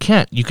 no, you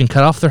can't. You can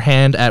cut off their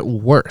hand at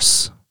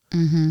worse.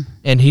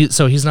 And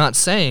he's not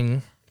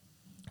saying,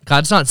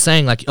 God's not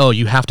saying like, oh,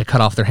 you have to cut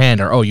off their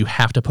hand or, oh, you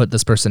have to put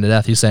this person to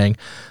death. He's saying,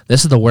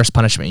 this is the worst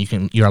punishment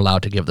you're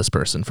allowed to give this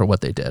person for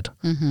what they did.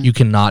 You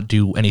cannot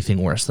do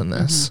anything worse than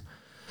this.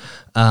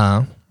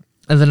 And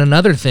then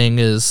another thing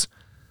is,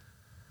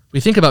 we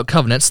think about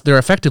covenants, they're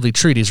effectively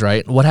treaties,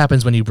 right? What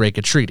happens when you break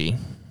a treaty?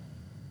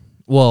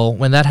 Well,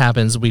 when that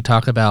happens, we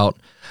talk about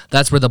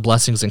that's where the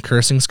blessings and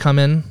cursings come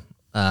in.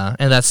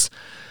 And that's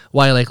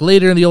why, like,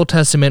 later in the Old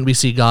Testament, we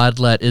see God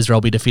let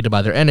Israel be defeated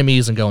by their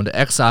enemies and go into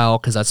exile,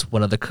 because that's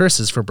one of the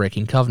curses for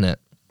breaking covenant.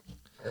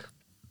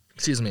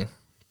 Excuse me.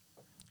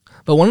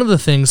 But one of the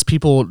things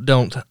people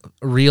don't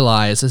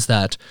realize is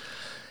that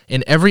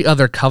in every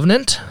other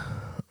covenant,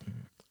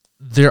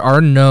 there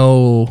are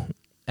no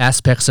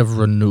aspects of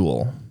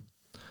renewal.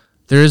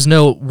 There is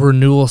no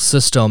renewal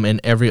system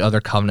in every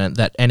other covenant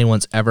that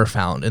anyone's ever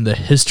found in the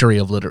history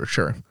of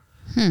literature.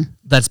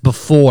 That's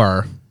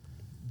before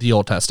the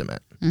Old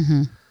Testament,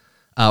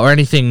 or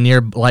anything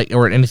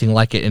anything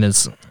like it in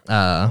its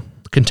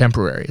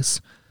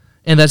contemporaries.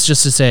 And that's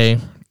just to say,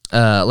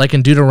 like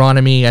in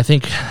Deuteronomy, I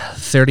think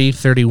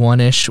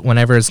 31-ish,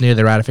 whenever it's near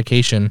the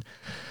ratification,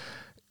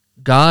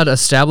 God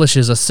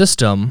establishes a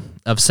system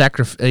of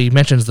he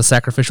mentions the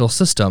sacrificial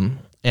system,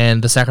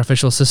 and the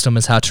sacrificial system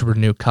is how to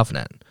renew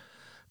covenant.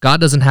 God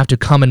doesn't have to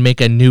come and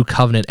make a new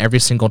covenant every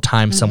single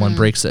time someone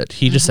breaks it.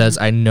 He just says,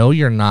 I know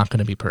you're not going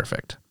to be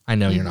perfect. I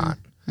know you're not.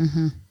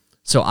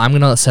 So I'm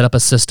going to set up a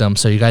system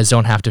so you guys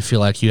don't have to feel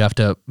like you have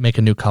to make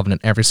a new covenant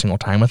every single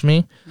time with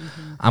me.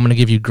 I'm going to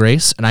give you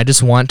grace, and I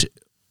just want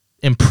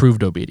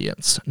improved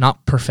obedience,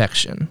 not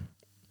perfection.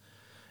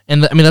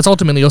 And that's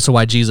ultimately also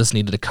why Jesus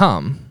needed to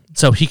come,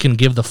 so he can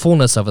give the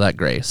fullness of that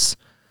grace.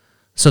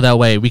 So that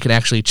way we can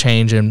actually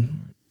change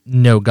and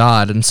know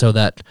God, and so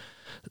that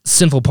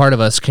sinful part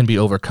of us can be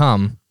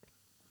overcome.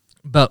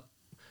 But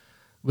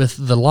with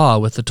the law,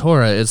 with the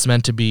Torah, it's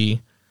meant to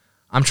be,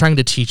 I'm trying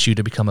to teach you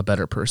to become a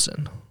better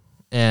person,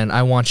 and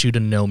I want you to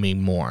know me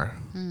more.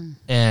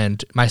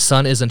 And my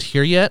son isn't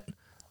here yet.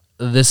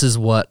 This is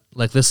one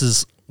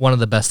of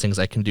the best things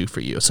I can do for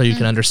you, so you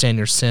can understand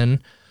your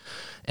sin.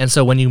 And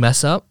so when you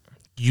mess up,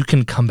 you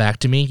can come back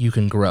to me, you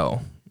can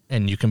grow,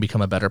 and you can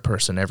become a better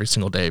person every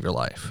single day of your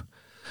life.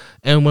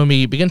 And when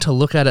we begin to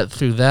look at it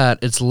through that,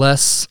 it's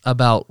less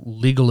about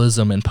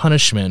legalism and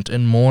punishment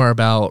and more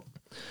about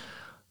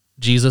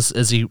Jesus,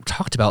 as he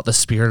talked about, the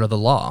spirit of the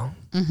law.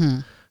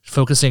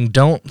 Focusing,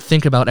 don't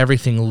think about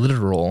everything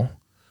literal.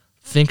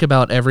 Think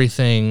about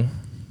everything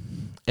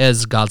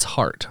as God's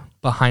heart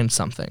behind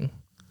something.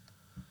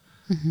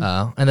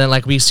 And then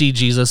like we see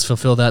Jesus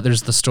fulfill that.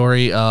 There's the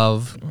story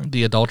of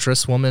the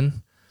adulterous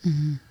woman.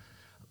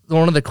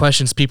 One of the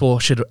questions people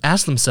should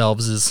ask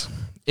themselves is,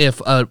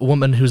 if a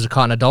woman who's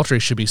caught in adultery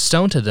should be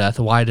stoned to death,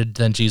 why did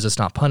then Jesus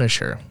not punish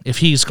her? If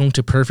he's going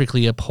to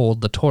perfectly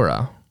uphold the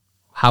Torah,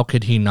 how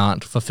could he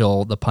not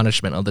fulfill the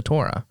punishment of the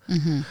Torah?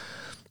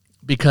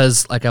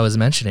 Because, like I was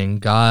mentioning,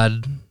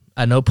 God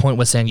at no point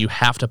was saying you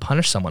have to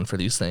punish someone for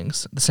these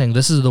things. Saying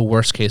this is the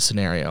worst case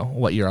scenario,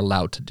 what you're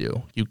allowed to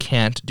do. You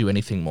can't do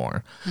anything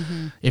more.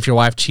 If your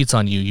wife cheats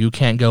on you, you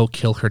can't go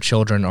kill her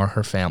children or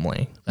her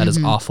family. That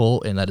is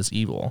awful and that is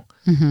evil.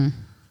 And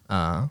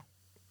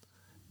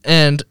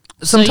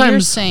sometimes... So you're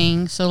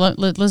saying, so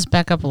let's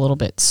back up a little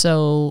bit.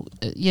 So,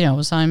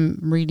 as I'm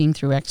reading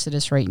through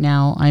Exodus right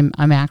now,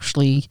 I'm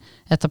actually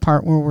at the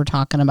part where we're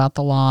talking about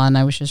the law, and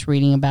I was just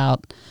reading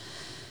about,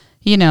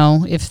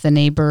 if the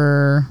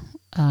neighbor...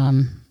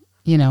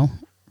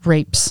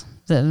 rapes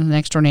the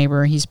next door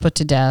neighbor, he's put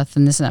to death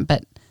and this and that.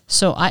 But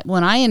so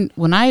when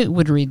I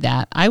would read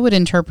that, I would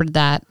interpret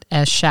that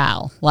as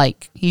shall,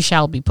 like he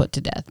shall be put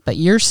to death. But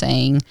you're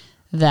saying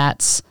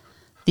that's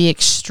the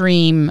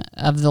extreme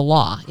of the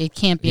law. It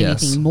can't be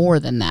anything more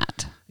than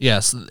that.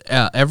 Yes.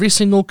 Every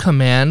single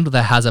command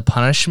that has a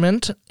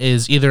punishment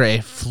is either a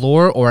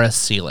floor or a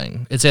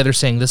ceiling. It's either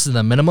saying this is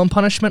the minimum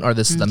punishment or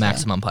this is the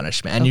maximum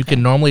punishment. And you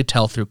can normally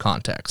tell through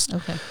context.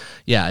 Okay.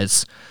 Yeah,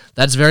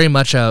 that's very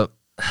much a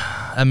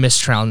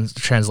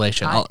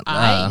mistranslation.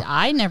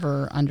 I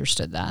never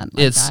understood that.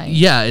 It's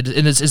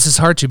just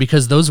hard to,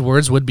 because those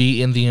words would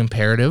be in the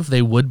imperative.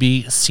 They would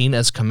be seen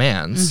as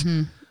commands.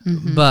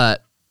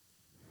 But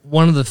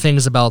one of the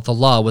things about the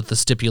law with the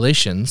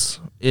stipulations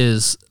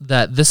is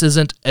that this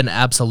isn't an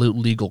absolute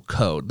legal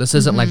code. This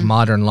isn't like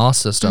modern law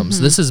systems.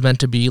 This is meant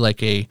to be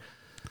like a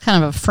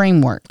kind of a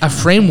framework. A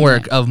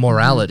framework of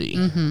morality.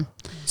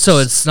 So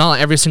it's not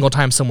every single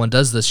time someone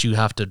does this, you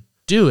have to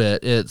do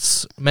it.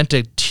 It's meant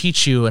to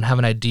teach you and have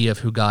an idea of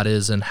who God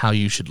is and how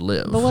you should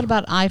live. But what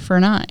about eye for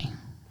an eye?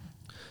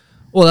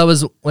 Well,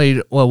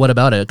 what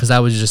about it? Because I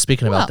was just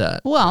speaking about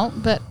that. Well,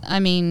 but I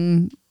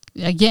mean,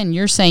 again,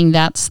 you're saying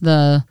that's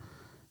the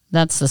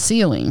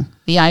ceiling.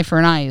 The eye for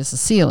an eye is the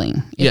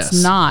ceiling.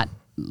 It's not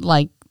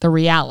like the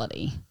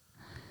reality.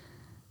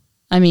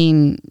 I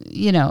mean,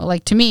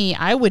 like to me,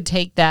 I would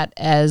take that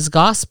as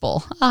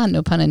gospel.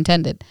 No pun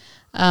intended.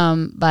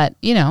 But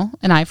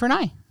an eye for an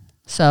eye.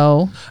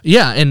 So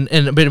yeah,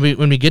 but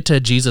when we get to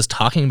Jesus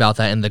talking about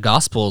that in the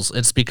Gospels,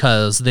 it's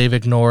because they've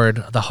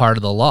ignored the heart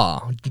of the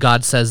law.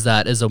 God says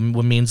that as a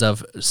means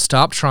of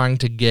stop trying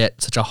to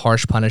get such a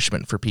harsh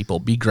punishment for people.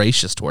 Be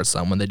gracious towards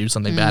them when they do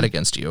something bad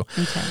against you.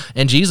 Okay.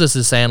 And Jesus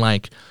is saying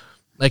like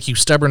you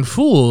stubborn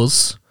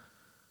fools,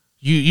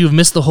 you've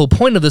missed the whole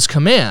point of this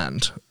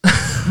command.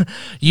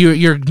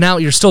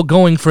 You're still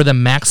going for the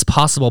max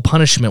possible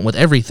punishment with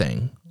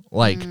everything.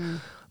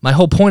 My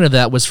whole point of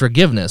that was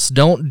forgiveness.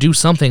 Don't do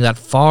something that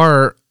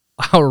far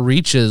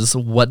outreaches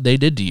what they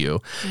did to you.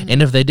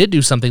 And if they did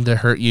do something that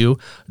hurt you,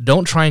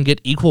 don't try and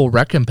get equal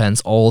recompense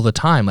all the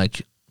time.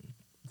 Like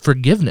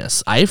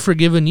forgiveness. I've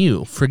forgiven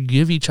you.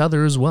 Forgive each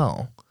other as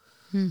well.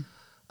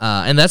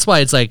 And that's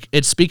why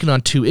it's speaking on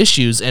two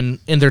issues, and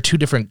they're two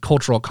different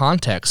cultural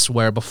contexts,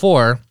 where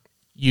before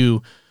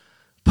you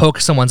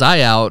poke someone's eye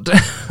out,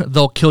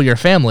 they'll kill your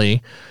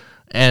family.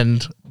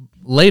 And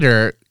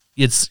later,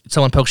 it's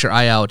someone pokes your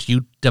eye out,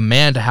 you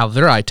demand to have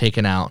their eye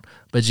taken out.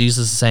 But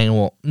Jesus is saying,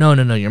 well, no,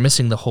 you're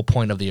missing the whole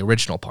point of the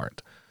original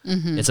part.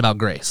 It's about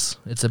grace.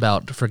 It's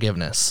about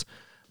forgiveness.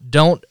 You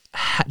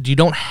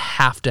don't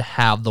have to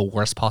have the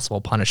worst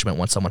possible punishment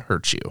when someone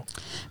hurts you.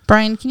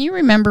 Brian, can you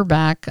remember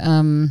back,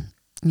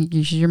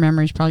 your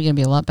memory's probably going to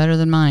be a lot better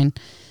than mine.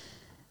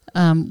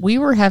 We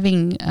were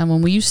having,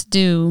 when we used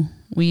to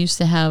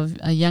have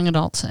young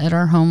adults at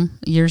our home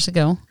years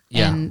ago.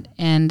 Yeah.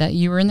 And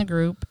you were in the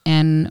group,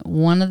 and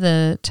one of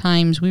the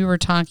times we were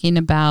talking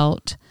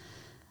about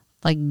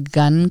like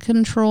gun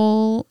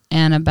control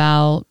and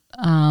about,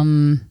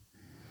 I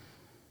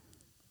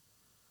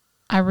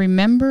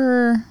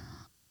remember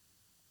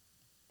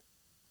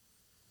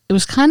it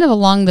was kind of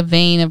along the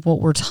vein of what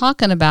we're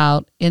talking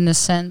about in the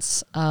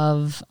sense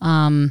of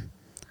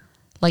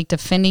like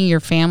defending your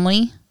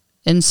family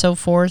and so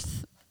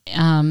forth.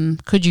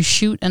 Could you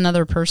shoot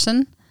another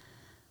person?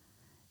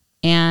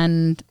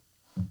 And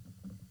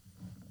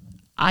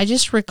I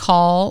just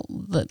recall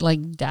that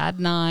like Dad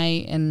and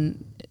I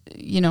and,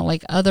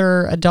 like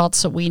other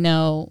adults that we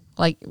know,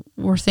 like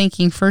we're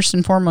thinking first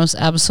and foremost,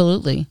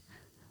 absolutely,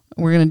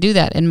 we're going to do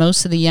that. And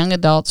most of the young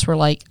adults were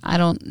like, I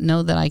don't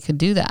know that I could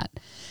do that.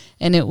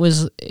 And it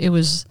was,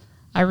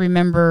 I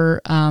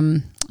remember, I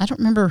don't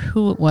remember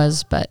who it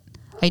was, but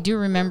I do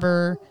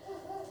remember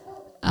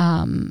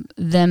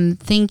them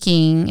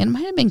thinking, it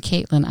might have been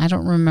Caitlin, I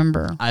don't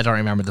remember. I don't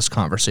remember this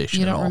conversation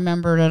You at don't all.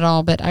 remember it at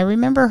all, but I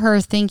remember her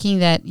thinking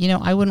that,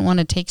 I wouldn't want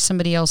to take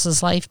somebody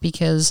else's life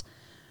because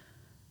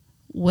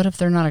what if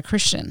they're not a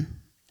Christian?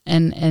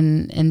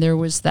 And there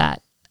was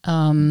that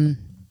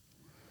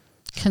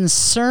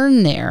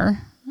concern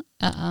there.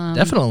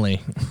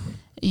 Definitely.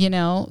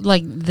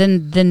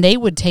 Then they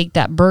would take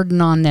that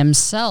burden on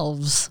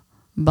themselves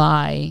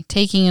by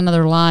taking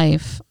another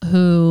life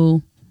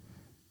who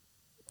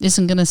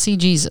isn't going to see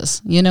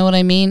Jesus. You know what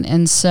I mean?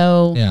 And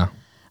so, Yeah.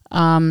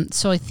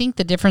 so I think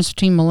the difference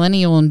between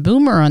millennial and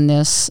boomer on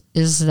this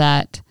is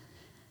that,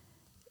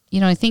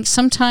 I think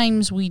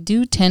sometimes we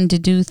do tend to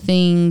do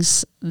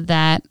things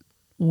that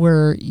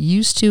we're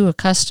used to,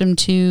 accustomed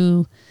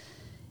to.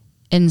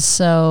 And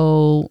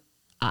so,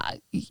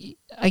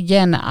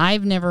 again,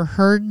 I've never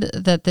heard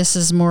that this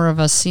is more of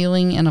a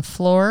ceiling and a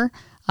floor.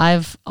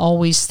 I've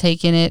always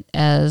taken it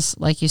as,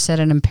 like you said,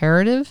 an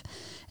imperative.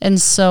 And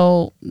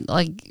so,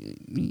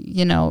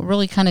 it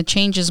really kind of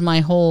changes my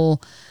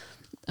whole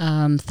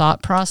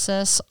thought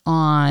process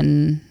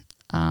on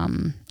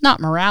not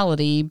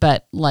morality,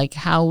 but like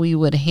how we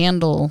would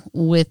handle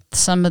with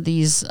some of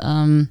these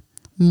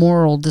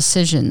moral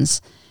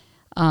decisions.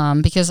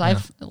 Because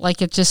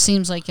it just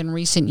seems like in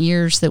recent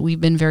years that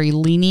we've been very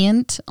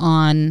lenient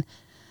on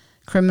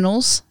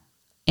criminals.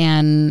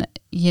 And,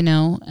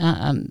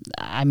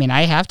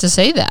 I have to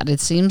say that. It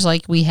seems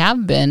like we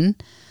have been,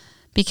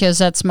 because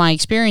that's my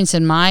experience,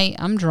 and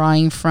I'm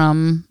drawing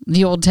from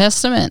the Old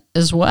Testament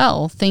as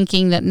well,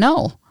 thinking that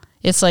no,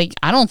 it's like,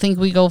 I don't think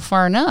we go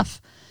far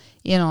enough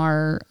in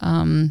our,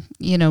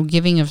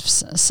 giving of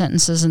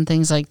sentences and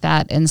things like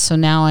that. And so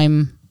now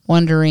I'm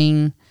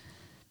wondering,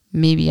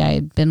 maybe I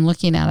had been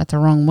looking at it the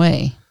wrong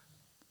way.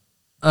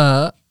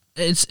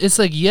 It's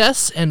like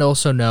yes and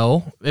also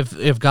no.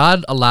 If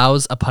God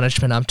allows a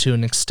punishment up to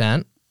an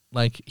extent,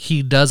 like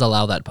he does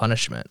allow that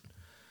punishment.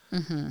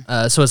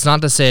 Mm-hmm. So it's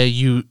not to say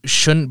you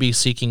shouldn't be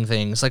seeking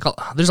things. Like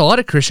there's a lot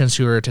of Christians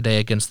who are today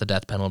against the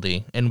death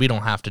penalty, and we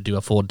don't have to do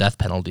a full death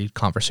penalty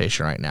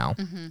conversation right now.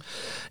 Mm-hmm.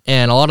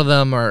 And a lot of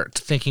them are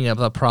thinking of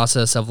the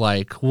process of a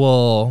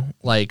lot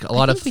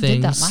of things. We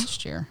did that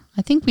last year.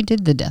 I think we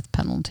did the death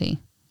penalty.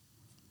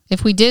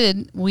 If we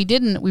didn't,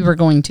 we were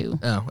going to.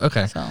 Oh,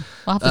 okay. So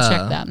we'll have to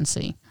check that and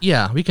see.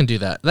 Yeah, we can do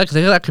that.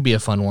 That could be a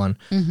fun one.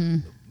 Mm-hmm.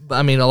 But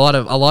I mean, a lot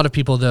of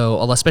people,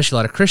 though, especially a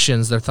lot of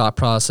Christians, their thought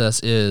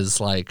process is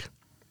like,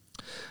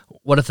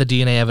 what if the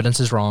DNA evidence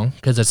is wrong?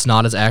 Because it's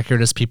not as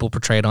accurate as people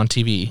portray it on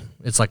TV.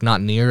 It's like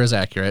not near as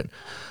accurate.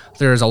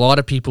 There's a lot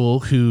of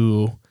people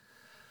who,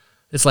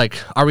 it's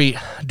like,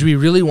 do we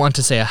really want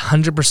to say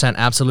 100%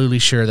 absolutely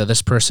sure that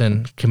this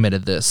person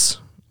committed this?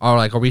 Or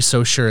like, are we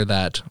so sure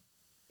that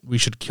we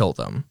should kill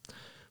them?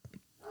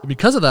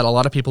 Because of that, a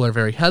lot of people are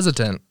very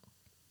hesitant.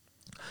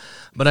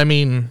 But I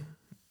mean,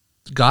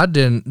 God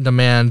didn't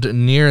demand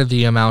near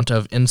the amount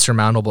of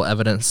insurmountable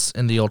evidence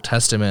in the Old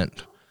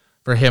Testament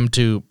for him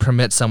to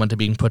permit someone to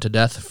being put to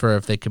death for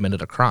if they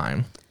committed a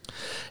crime.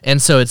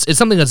 And so it's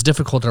something that's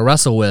difficult to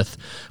wrestle with,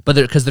 but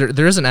because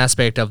there is an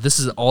aspect of this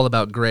is all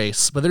about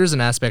grace, but there is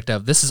an aspect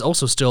of this is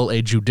also still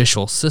a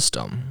judicial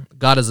system.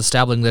 God is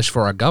establishing this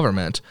for our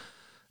government,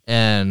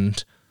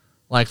 and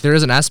like there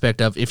is an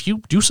aspect of if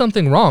you do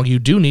something wrong, you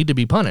do need to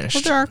be punished.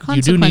 Well, there are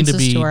consequences. You do need to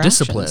be to our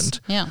disciplined.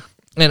 Actions. Yeah.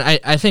 And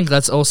I think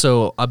that's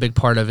also a big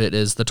part of it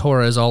is the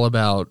Torah is all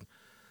about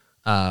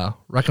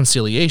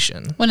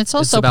reconciliation. When it's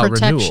also about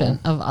protection renewal.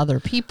 of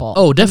other people.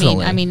 Oh,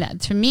 definitely. I mean,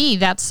 to me,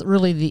 that's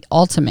really the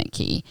ultimate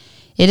key.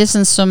 It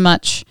isn't so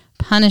much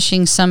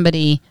punishing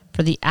somebody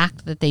for the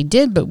act that they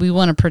did, but we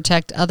want to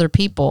protect other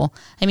people.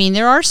 I mean,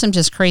 there are some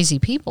just crazy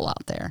people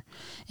out there.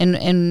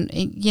 And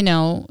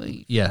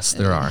Yes,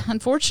 there are.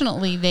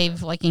 Unfortunately,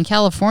 like in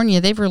California,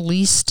 they've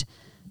released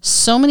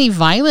so many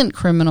violent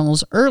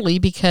criminals early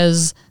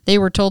because they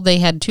were told they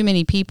had too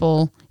many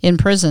people in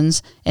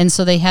prisons, and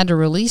so they had to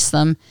release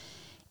them.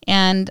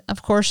 And,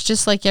 of course,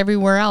 just like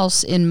everywhere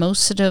else, in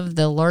most of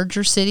the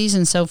larger cities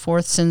and so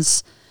forth,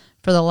 since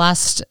for the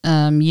last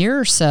year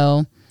or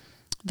so,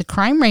 the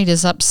crime rate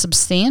is up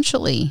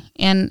substantially.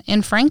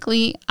 And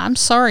frankly, I'm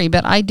sorry,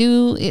 but I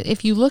do,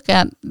 if you look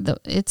at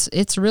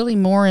it's really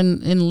more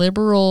in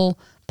liberal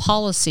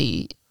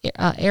policy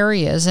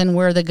areas, and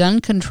where the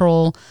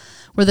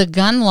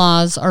gun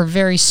laws are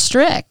very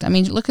strict. I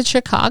mean, look at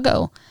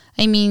Chicago.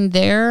 I mean,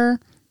 their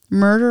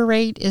murder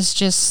rate is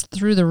just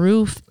through the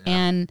roof,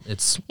 and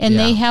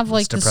they have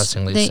like it's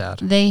depressingly sad.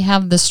 They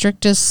have the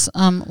strictest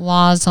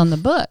laws on the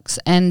books,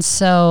 and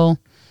so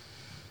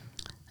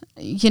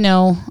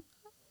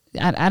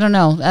I don't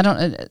know.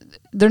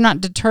 They're not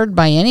deterred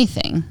by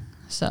anything.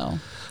 So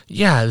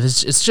yeah,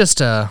 it's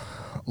just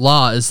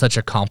law is such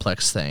a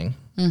complex thing,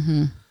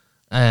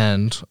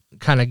 and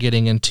kind of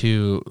getting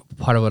into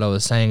part of what I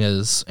was saying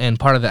is, and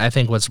part of it, I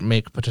think what's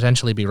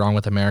potentially be wrong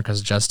with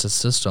America's justice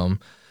system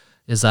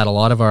is that a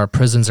lot of our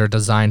prisons are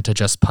designed to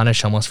just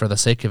punish almost for the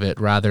sake of it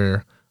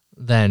rather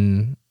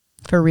than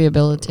for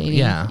rehabilitating.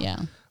 Yeah.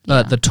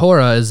 But the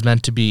Torah is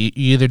meant to be,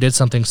 you either did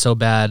something so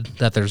bad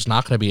that there's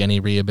not going to be any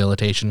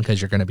rehabilitation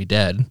because you're going to be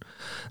dead,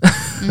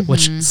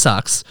 which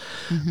sucks,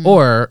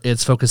 or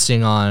it's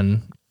focusing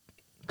on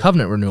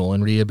covenant renewal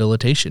and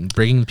rehabilitation,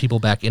 bringing people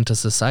back into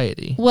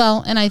society.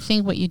 Well, and I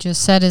think what you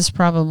just said is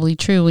probably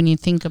true when you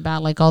think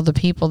about like all the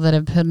people that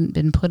have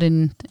been put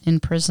in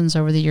prisons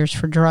over the years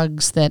for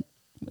drugs, that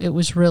it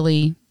was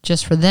really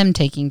just for them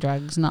taking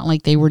drugs, not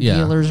like they were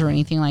dealers or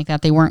anything like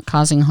that. They weren't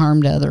causing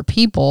harm to other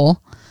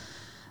people.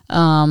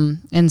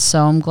 And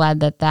so I'm glad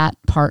that that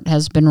part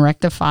has been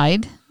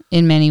rectified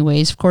in many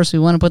ways. Of course, we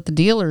want to put the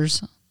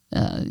dealers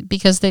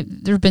because there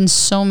have been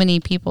so many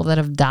people that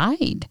have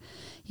died,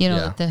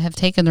 that have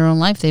taken their own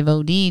life. They've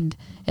OD'd.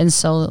 And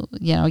so,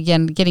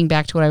 again, getting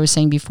back to what I was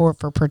saying before,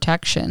 for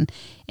protection.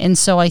 And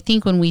so I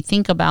think when we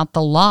think about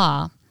the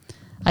law,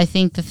 I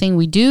think the thing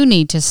we do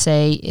need to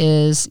say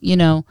is,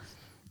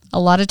 a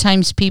lot of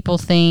times people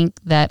think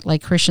that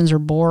like Christians are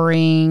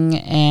boring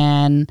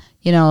and,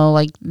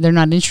 like they're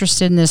not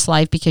interested in this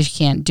life because you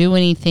can't do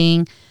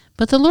anything.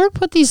 But the Lord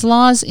put these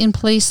laws in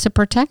place to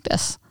protect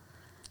us.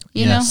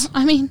 You know,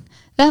 I mean,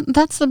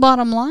 that's the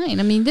bottom line.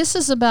 I mean, this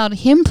is about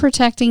Him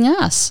protecting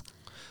us.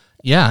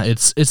 Yeah,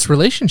 it's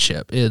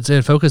relationship.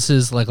 It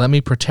focuses like, let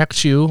me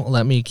protect you,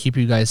 let me keep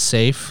you guys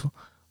safe.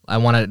 I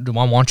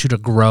want you to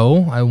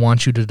grow. I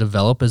want you to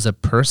develop as a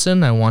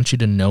person. I want you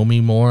to know me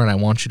more, and I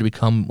want you to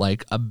become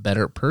like a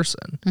better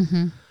person.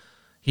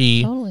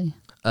 Totally.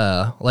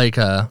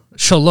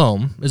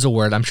 Shalom is a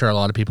word I'm sure a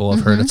lot of people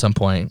have heard at some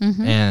point.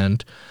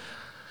 And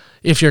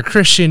if you're a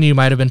Christian, you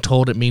might have been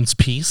told it means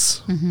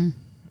peace.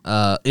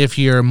 If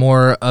you're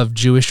more of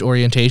Jewish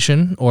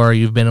orientation or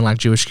you've been in like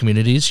Jewish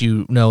communities,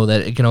 you know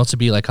that it can also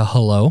be like a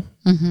hello.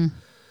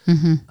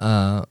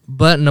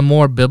 But in a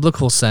more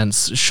biblical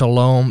sense,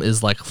 shalom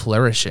is like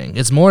flourishing.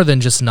 It's more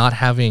than just not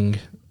having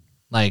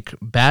like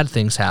bad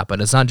things happen.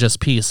 It's not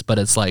just peace, but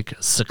it's like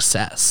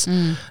success.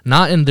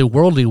 Not in the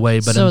worldly way,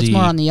 but so it's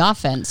more on the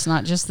offense,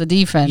 not just the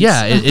defense.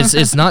 Yeah,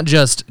 it's not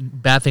just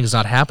bad things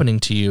not happening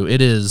to you.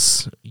 It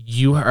is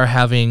you are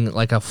having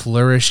like a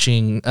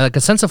flourishing, like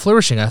a sense of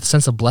flourishing, a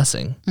sense of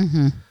blessing.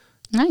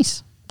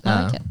 Nice.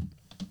 I like it.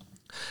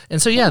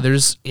 And so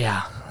there's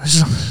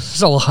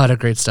a lot of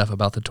great stuff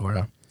about the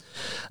Torah.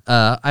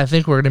 I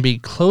think we're going to be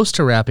close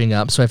to wrapping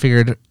up, so I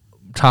figured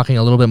talking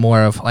a little bit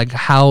more of like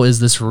how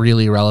is this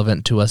really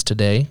relevant to us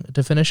today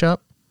to finish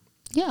up.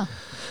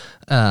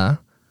 Because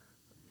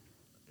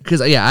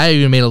I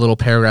even made a little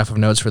paragraph of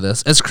notes for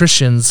this. As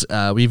Christians,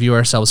 we view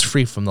ourselves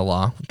free from the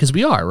law because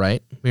we are,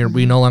 right?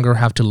 We no longer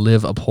have to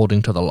live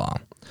upholding to the law.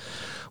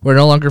 We're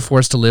no longer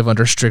forced to live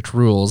under strict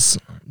rules,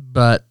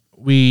 but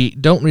we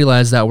don't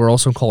realize that we're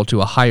also called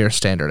to a higher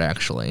standard,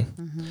 actually.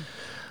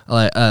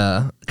 Kind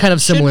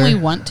of similar. Shouldn't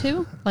we want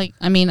to? Like,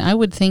 I mean, I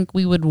would think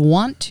we would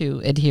want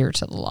to adhere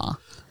to the law.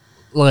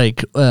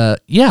 Like,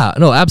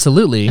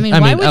 absolutely. I mean,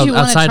 why would you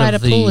want to try to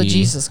pull a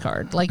Jesus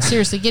card? Like,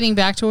 seriously, getting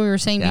back to what we were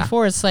saying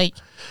before, it's like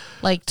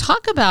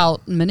talk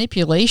about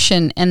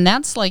manipulation, and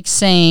that's like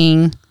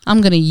saying,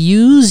 I'm going to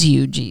use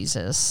you,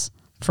 Jesus,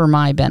 for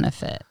my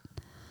benefit.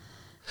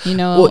 And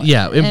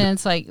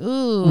it's like,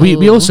 ooh.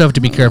 We also have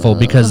to be careful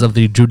because of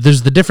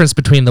there's the difference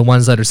between the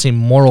ones that seem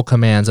moral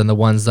commands and the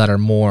ones that are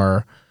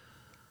more,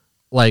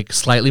 like,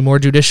 slightly more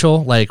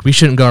judicial. Like, we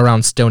shouldn't go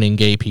around stoning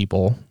gay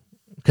people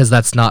because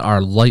that's not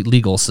our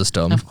legal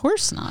system. Of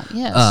course not,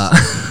 yes.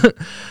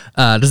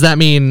 Does that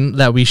mean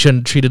that we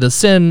shouldn't treat it as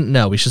sin?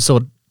 No, we should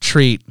still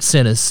treat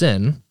sin as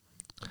sin.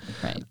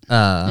 Right.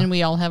 And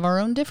we all have our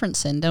own different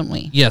sin, don't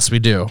we? Yes, we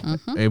do.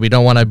 We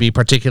don't want to be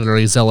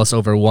particularly zealous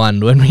over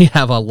one when we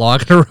have a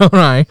log in our own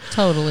eye.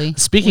 Totally.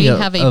 We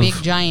have a big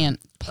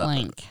giant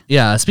plank.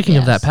 Speaking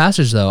of that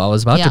passage, though, I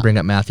was about to bring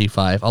up Matthew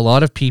 5. A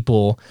lot of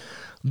people,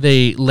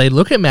 they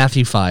look at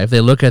Matthew 5.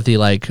 They look at the,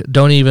 like,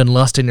 don't even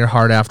lust in your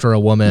heart after a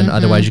woman,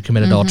 otherwise you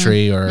commit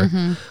adultery, or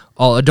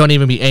don't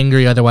even be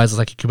angry, otherwise it's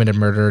like you committed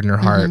murder in your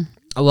heart.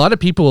 A lot of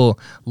people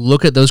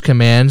look at those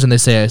commands and they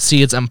say,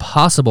 see, it's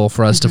impossible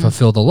for us to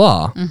fulfill the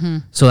law,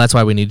 so that's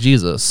why we need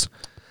Jesus.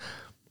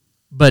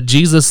 But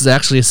Jesus is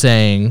actually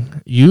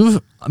saying,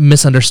 you've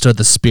misunderstood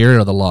the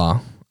spirit of the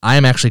law. I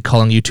am actually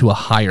calling you to a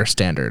higher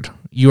standard.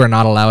 You are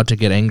not allowed to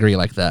get angry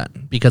like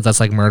that because that's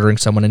like murdering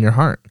someone in your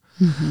heart.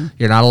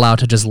 You're not allowed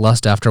to just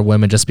lust after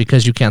women just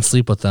because you can't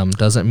sleep with them.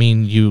 Doesn't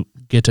mean you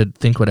get to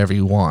think whatever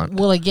you want.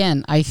 Well,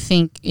 again, I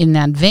think in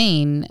that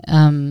vein,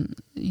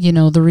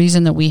 the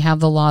reason that we have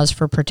the laws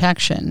for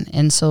protection,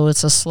 and so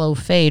it's a slow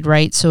fade,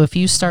 right? So if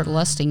you start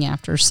lusting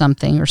after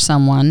something or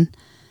someone,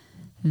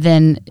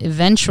 then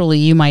eventually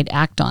you might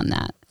act on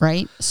that,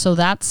 right? So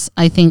that's,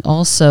 I think,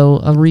 also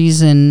a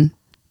reason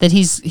that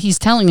he's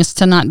telling us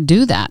to not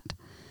do that.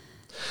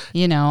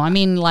 I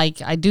mean,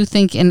 like, I do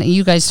think, and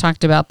you guys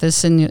talked about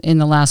this in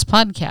the last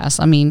podcast,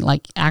 I mean,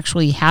 like,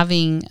 actually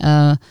having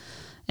an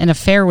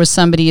affair with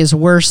somebody is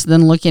worse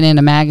than looking in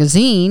a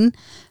magazine.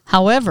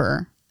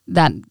 However,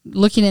 that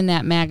looking in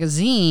that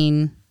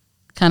magazine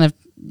kind of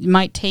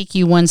might take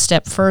you one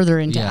step further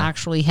into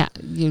actually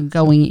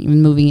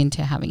moving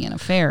into having an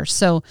affair.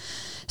 So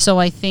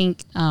I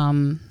think,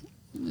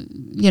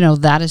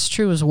 that is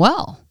true as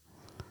well.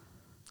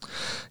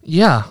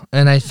 Yeah,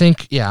 and I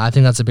think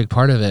that's a big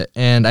part of it.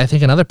 And I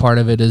think another part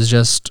of it is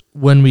just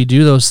when we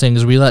do those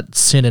things, we let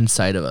sin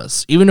inside of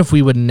us. Even if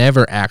we would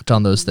never act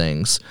on those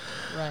things.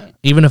 Right.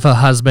 Even if a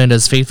husband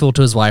is faithful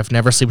to his wife,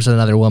 never sleeps with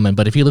another woman,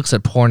 but if he looks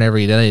at porn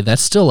every day, that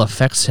still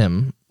affects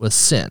him with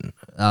sin.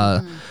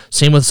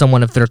 Same with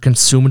someone if they're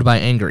consumed by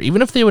anger.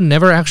 Even if they would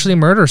never actually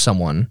murder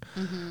someone.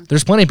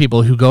 There's plenty of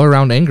people who go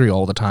around angry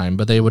all the time,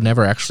 but they would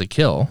never actually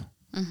kill.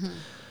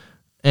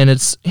 And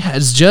it's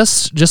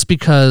just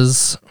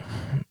because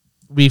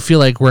we feel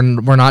like we're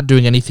not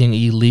doing anything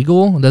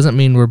illegal, it doesn't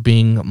mean we're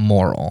being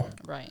moral.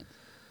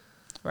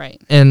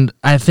 Right. And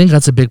I think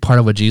that's a big part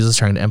of what Jesus is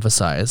trying to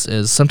emphasize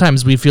is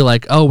sometimes we feel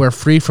like, oh, we're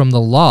free from the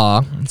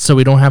law, so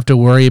we don't have to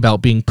worry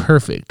about being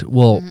perfect.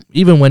 Well,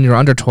 even when you're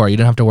under Torah, you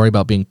don't have to worry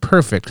about being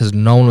perfect because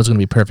no one was going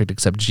to be perfect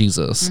except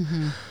Jesus.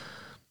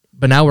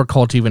 But now we're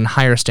called to even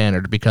higher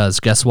standard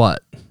because guess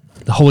what?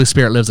 The Holy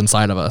Spirit lives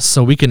inside of us,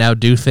 so we can now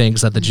do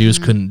things that the Jews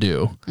couldn't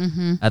do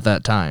at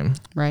that time.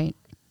 Right.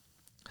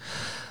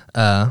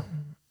 And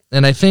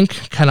I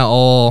think kind of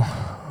all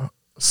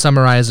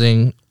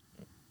summarizing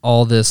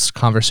all this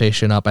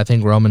conversation up, I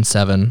think Romans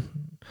 7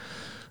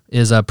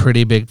 is a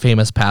pretty big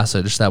famous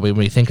passage that when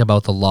we think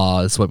about the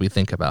law is what we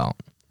think about.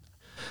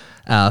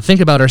 Think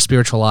about our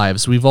spiritual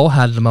lives. We've all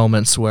had the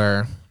moments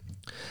where,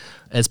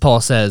 as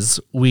Paul says,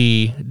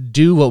 we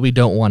do what we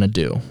don't want to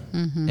do,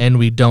 and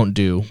we don't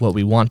do what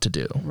we want to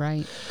do.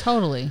 Right.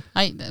 Totally.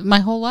 My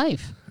whole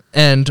life.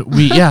 And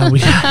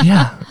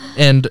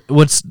And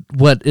what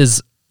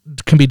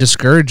can be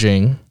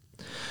discouraging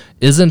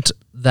isn't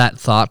that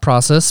thought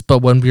process, but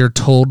when we are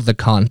told the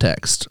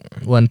context,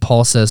 when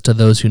Paul says to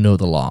those who know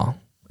the law,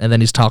 and then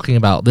he's talking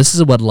about this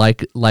is what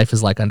life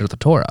is like under the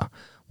Torah,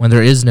 when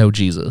there is no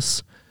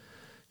Jesus.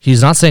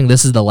 He's not saying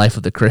this is the life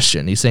of the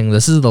Christian. He's saying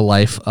this is the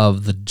life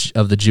of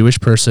the Jewish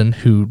person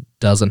who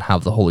doesn't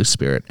have the Holy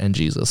Spirit and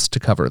Jesus to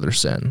cover their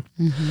sin.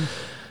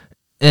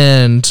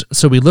 And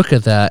so we look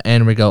at that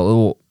and we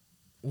go,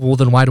 well,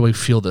 then why do we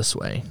feel this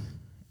way?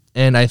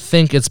 And I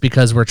think it's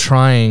because we're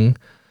trying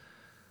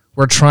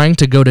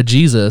to go to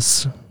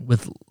Jesus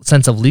with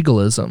sense of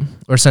legalism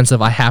or sense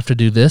of I have to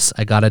do this,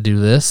 I gotta do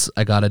this,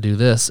 I gotta do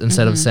this,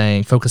 instead of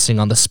focusing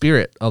on the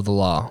spirit of the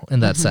law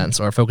in that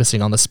sense, or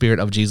focusing on the spirit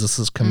of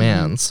Jesus's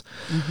commands,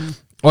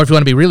 or if you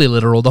want to be really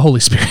literal, the Holy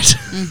Spirit.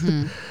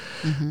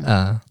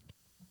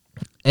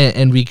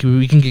 And we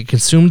can get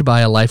consumed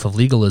by a life of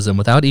legalism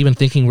without even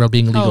thinking we're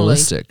being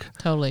legalistic.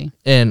 Totally.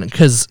 And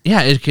because,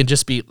 it can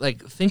just be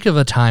like, think of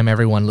a time,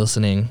 everyone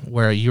listening,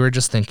 where you were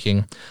just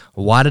thinking,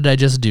 why did I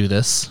just do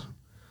this?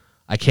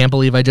 I can't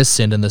believe I just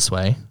sinned in this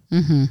way.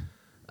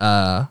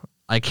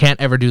 I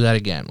can't ever do that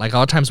again. Like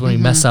all the times when we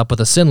mess up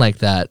with a sin like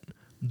that,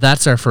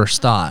 that's our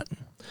first thought.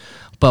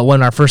 But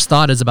when our first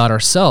thought is about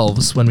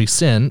ourselves when we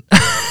sin...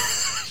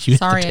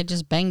 Sorry, I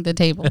just banged the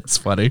table. That's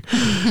funny.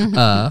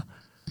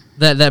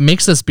 That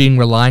makes us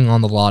relying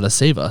on the law to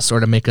save us or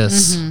to make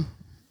us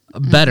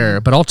better,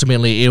 but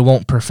ultimately it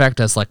won't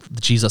perfect us like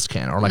Jesus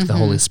can or like the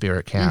Holy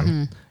Spirit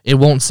can. It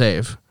won't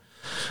save.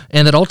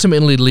 And that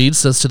ultimately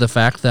leads us to the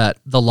fact that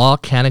the law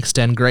can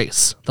extend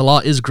grace. The law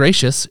is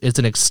gracious. It's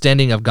an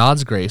extending of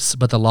God's grace,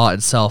 but the law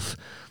itself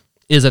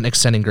isn't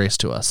extending grace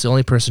to us. The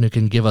only person who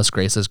can give us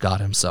grace is God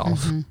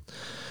himself.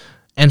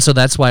 And so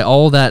that's why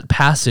all that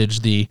passage,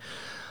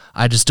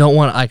 I just don't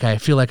want, I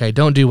feel like I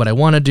don't do what I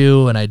want to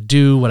do, and I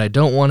do what I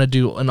don't want to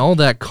do, and all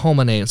that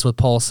culminates with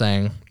Paul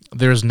saying,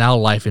 there is now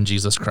life in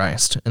Jesus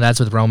Christ. And that's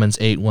with Romans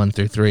 8,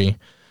 1-3.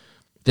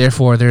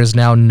 Therefore, there is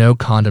now no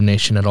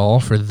condemnation at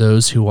all for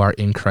those who are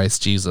in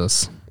Christ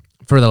Jesus.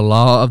 For the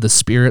law of the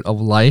Spirit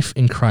of life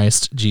in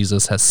Christ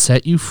Jesus has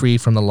set you free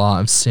from the law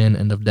of sin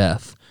and of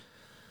death.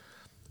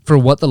 For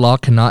what the law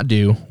cannot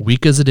do,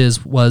 weak as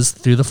it was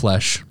through the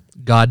flesh,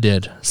 God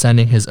did,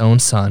 sending his own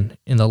Son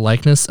in the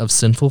likeness of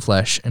sinful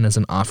flesh and as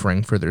an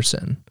offering for their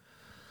sin.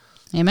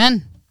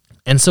 Amen.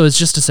 And so it's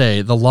just to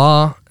say, the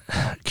law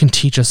can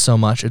teach us so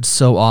much. It's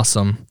so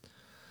awesome.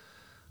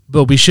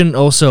 But we shouldn't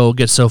also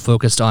get so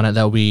focused on it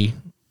that we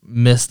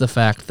miss the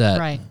fact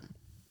that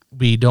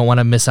we don't want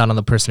to miss out on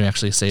the person who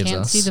actually saves us.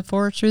 Can't see the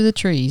forest through the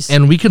trees.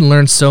 And we can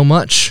learn so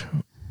much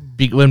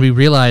when we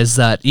realize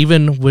that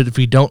even if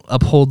we don't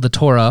uphold the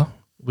Torah,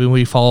 when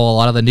we follow a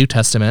lot of the New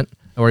Testament,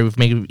 or we've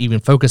maybe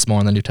even focused more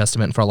on the New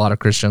Testament for a lot of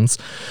Christians,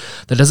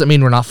 that doesn't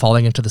mean we're not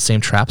falling into the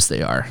same traps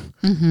they are.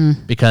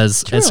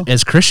 Because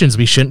as Christians,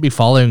 we shouldn't be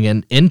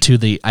falling into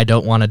the I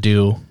don't want to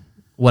do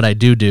what I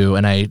do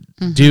and I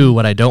do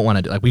what I don't want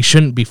to do. Like we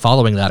shouldn't be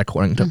following that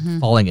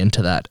falling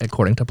into that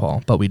according to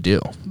Paul, but we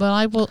do. But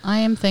I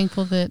am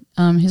thankful that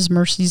his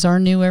mercies are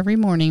new every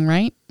morning,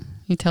 right?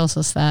 He tells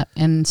us that.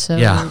 And so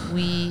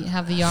we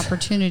have the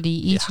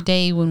opportunity each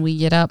day when we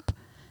get up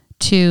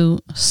to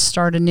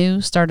start anew,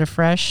 start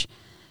afresh.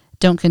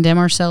 Don't condemn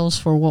ourselves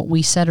for what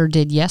we said or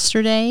did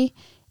yesterday,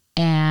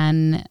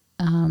 and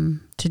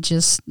to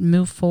just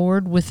move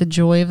forward with the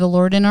joy of the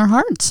Lord in our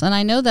hearts. And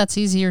I know that's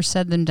easier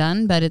said than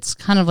done, but it's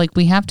kind of like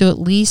we have to at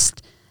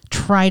least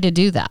try to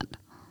do that.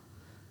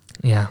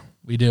 Yeah,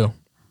 we do.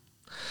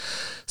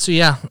 So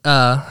yeah,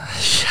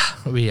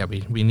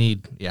 we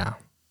need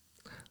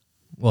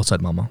Well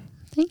said, Mama.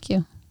 Thank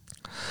you.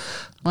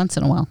 Once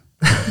in a while.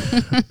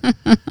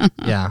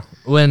 Yeah.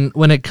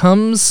 When it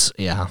comes,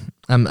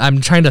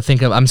 I'm trying to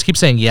think of. I'm just keep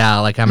saying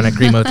like I'm in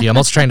agreement with you. I'm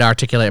also trying to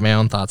articulate my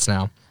own thoughts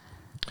now.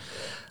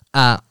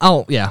 I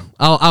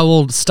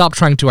will stop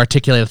trying to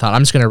articulate a thought.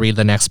 I'm just going to read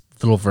the next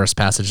little verse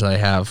passage that I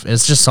have.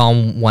 It's just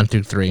Psalm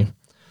 1-3.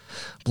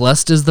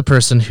 Blessed is the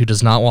person who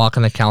does not walk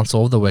in the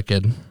counsel of the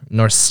wicked,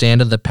 nor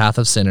stand in the path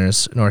of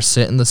sinners, nor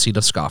sit in the seat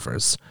of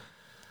scoffers.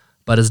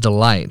 But his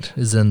delight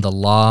is in the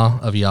law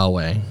of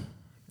Yahweh,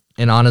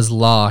 and on his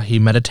law he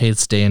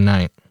meditates day and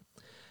night.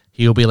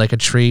 He will be like a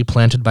tree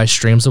planted by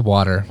streams of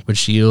water,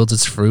 which yields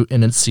its fruit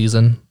in its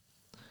season,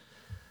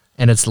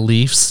 and its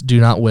leaves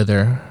do not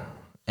wither,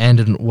 and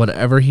in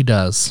whatever he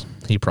does,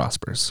 he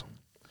prospers.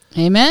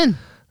 Amen.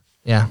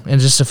 Yeah,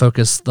 and just to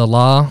focus, the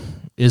law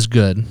is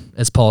good,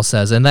 as Paul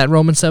says in that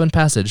Romans 7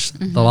 passage.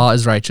 Mm-hmm. The law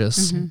is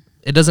righteous. Mm-hmm.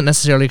 It doesn't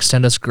necessarily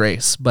extend us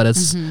grace, but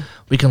it's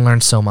we can learn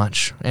so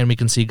much, and we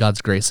can see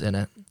God's grace in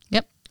it.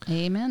 Yep.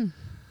 Amen.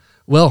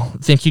 Well,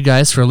 thank you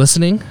guys for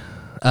listening.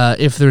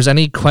 If there's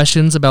any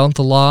questions about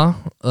the law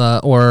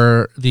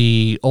or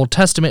the Old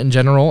Testament in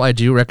general, I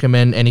do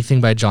recommend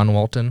anything by John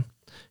Walton.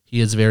 He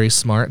is very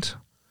smart.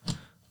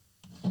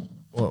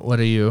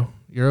 What are you?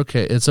 You're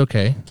okay. It's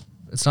okay.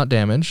 It's not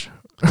damaged.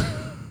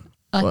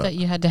 I thought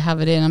you had to have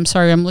it in. I'm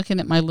sorry. I'm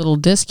looking at my little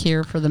disc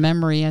here for the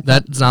memory.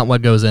 That's not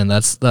what goes in.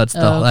 That's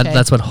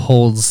what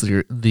holds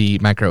the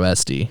micro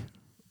SD.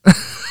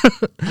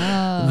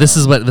 This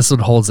is what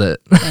holds it.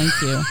 Thank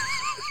you.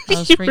 I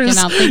was freaking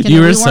out thinking we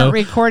weren't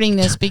recording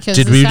this because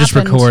did we just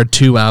record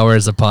 2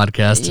 hours of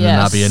podcast and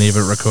not be any of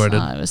it recorded?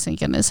 I was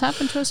thinking this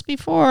happened to us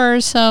before,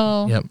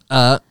 so yep.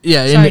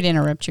 Sorry to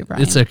interrupt you,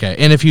 Brian. It's okay.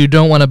 And if you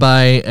don't want to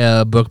buy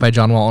a book by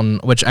John Walton,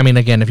 which I mean,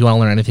 again, if you want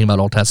to learn anything about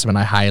Old Testament,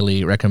 I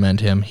highly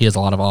recommend him. He has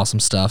a lot of awesome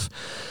stuff.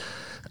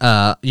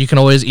 You can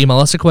always email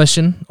us a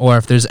question, or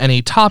if there's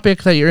any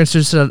topic that you're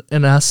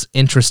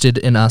interested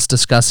in us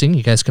discussing,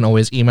 you guys can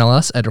always email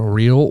us at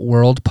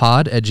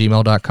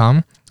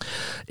realworldpod@gmail.com.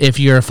 If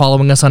you're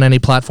following us on any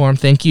platform,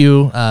 thank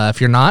you.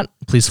 If you're not,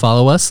 please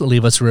follow us,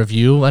 leave us a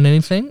review on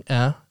anything,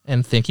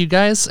 and thank you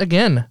guys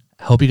again.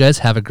 Hope you guys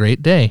have a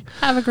great day.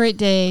 Have a great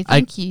day.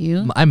 Thank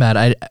you. My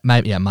bad.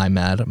 My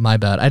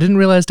bad. I didn't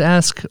realize to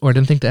ask, or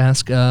didn't think to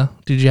ask.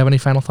 Did you have any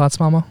final thoughts,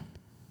 Mama?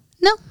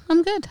 No,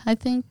 I'm good. I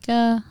think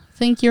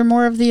you're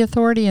more of the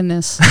authority in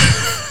this.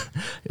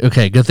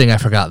 Okay, good thing I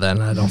forgot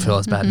then. I don't feel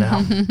as bad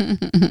now.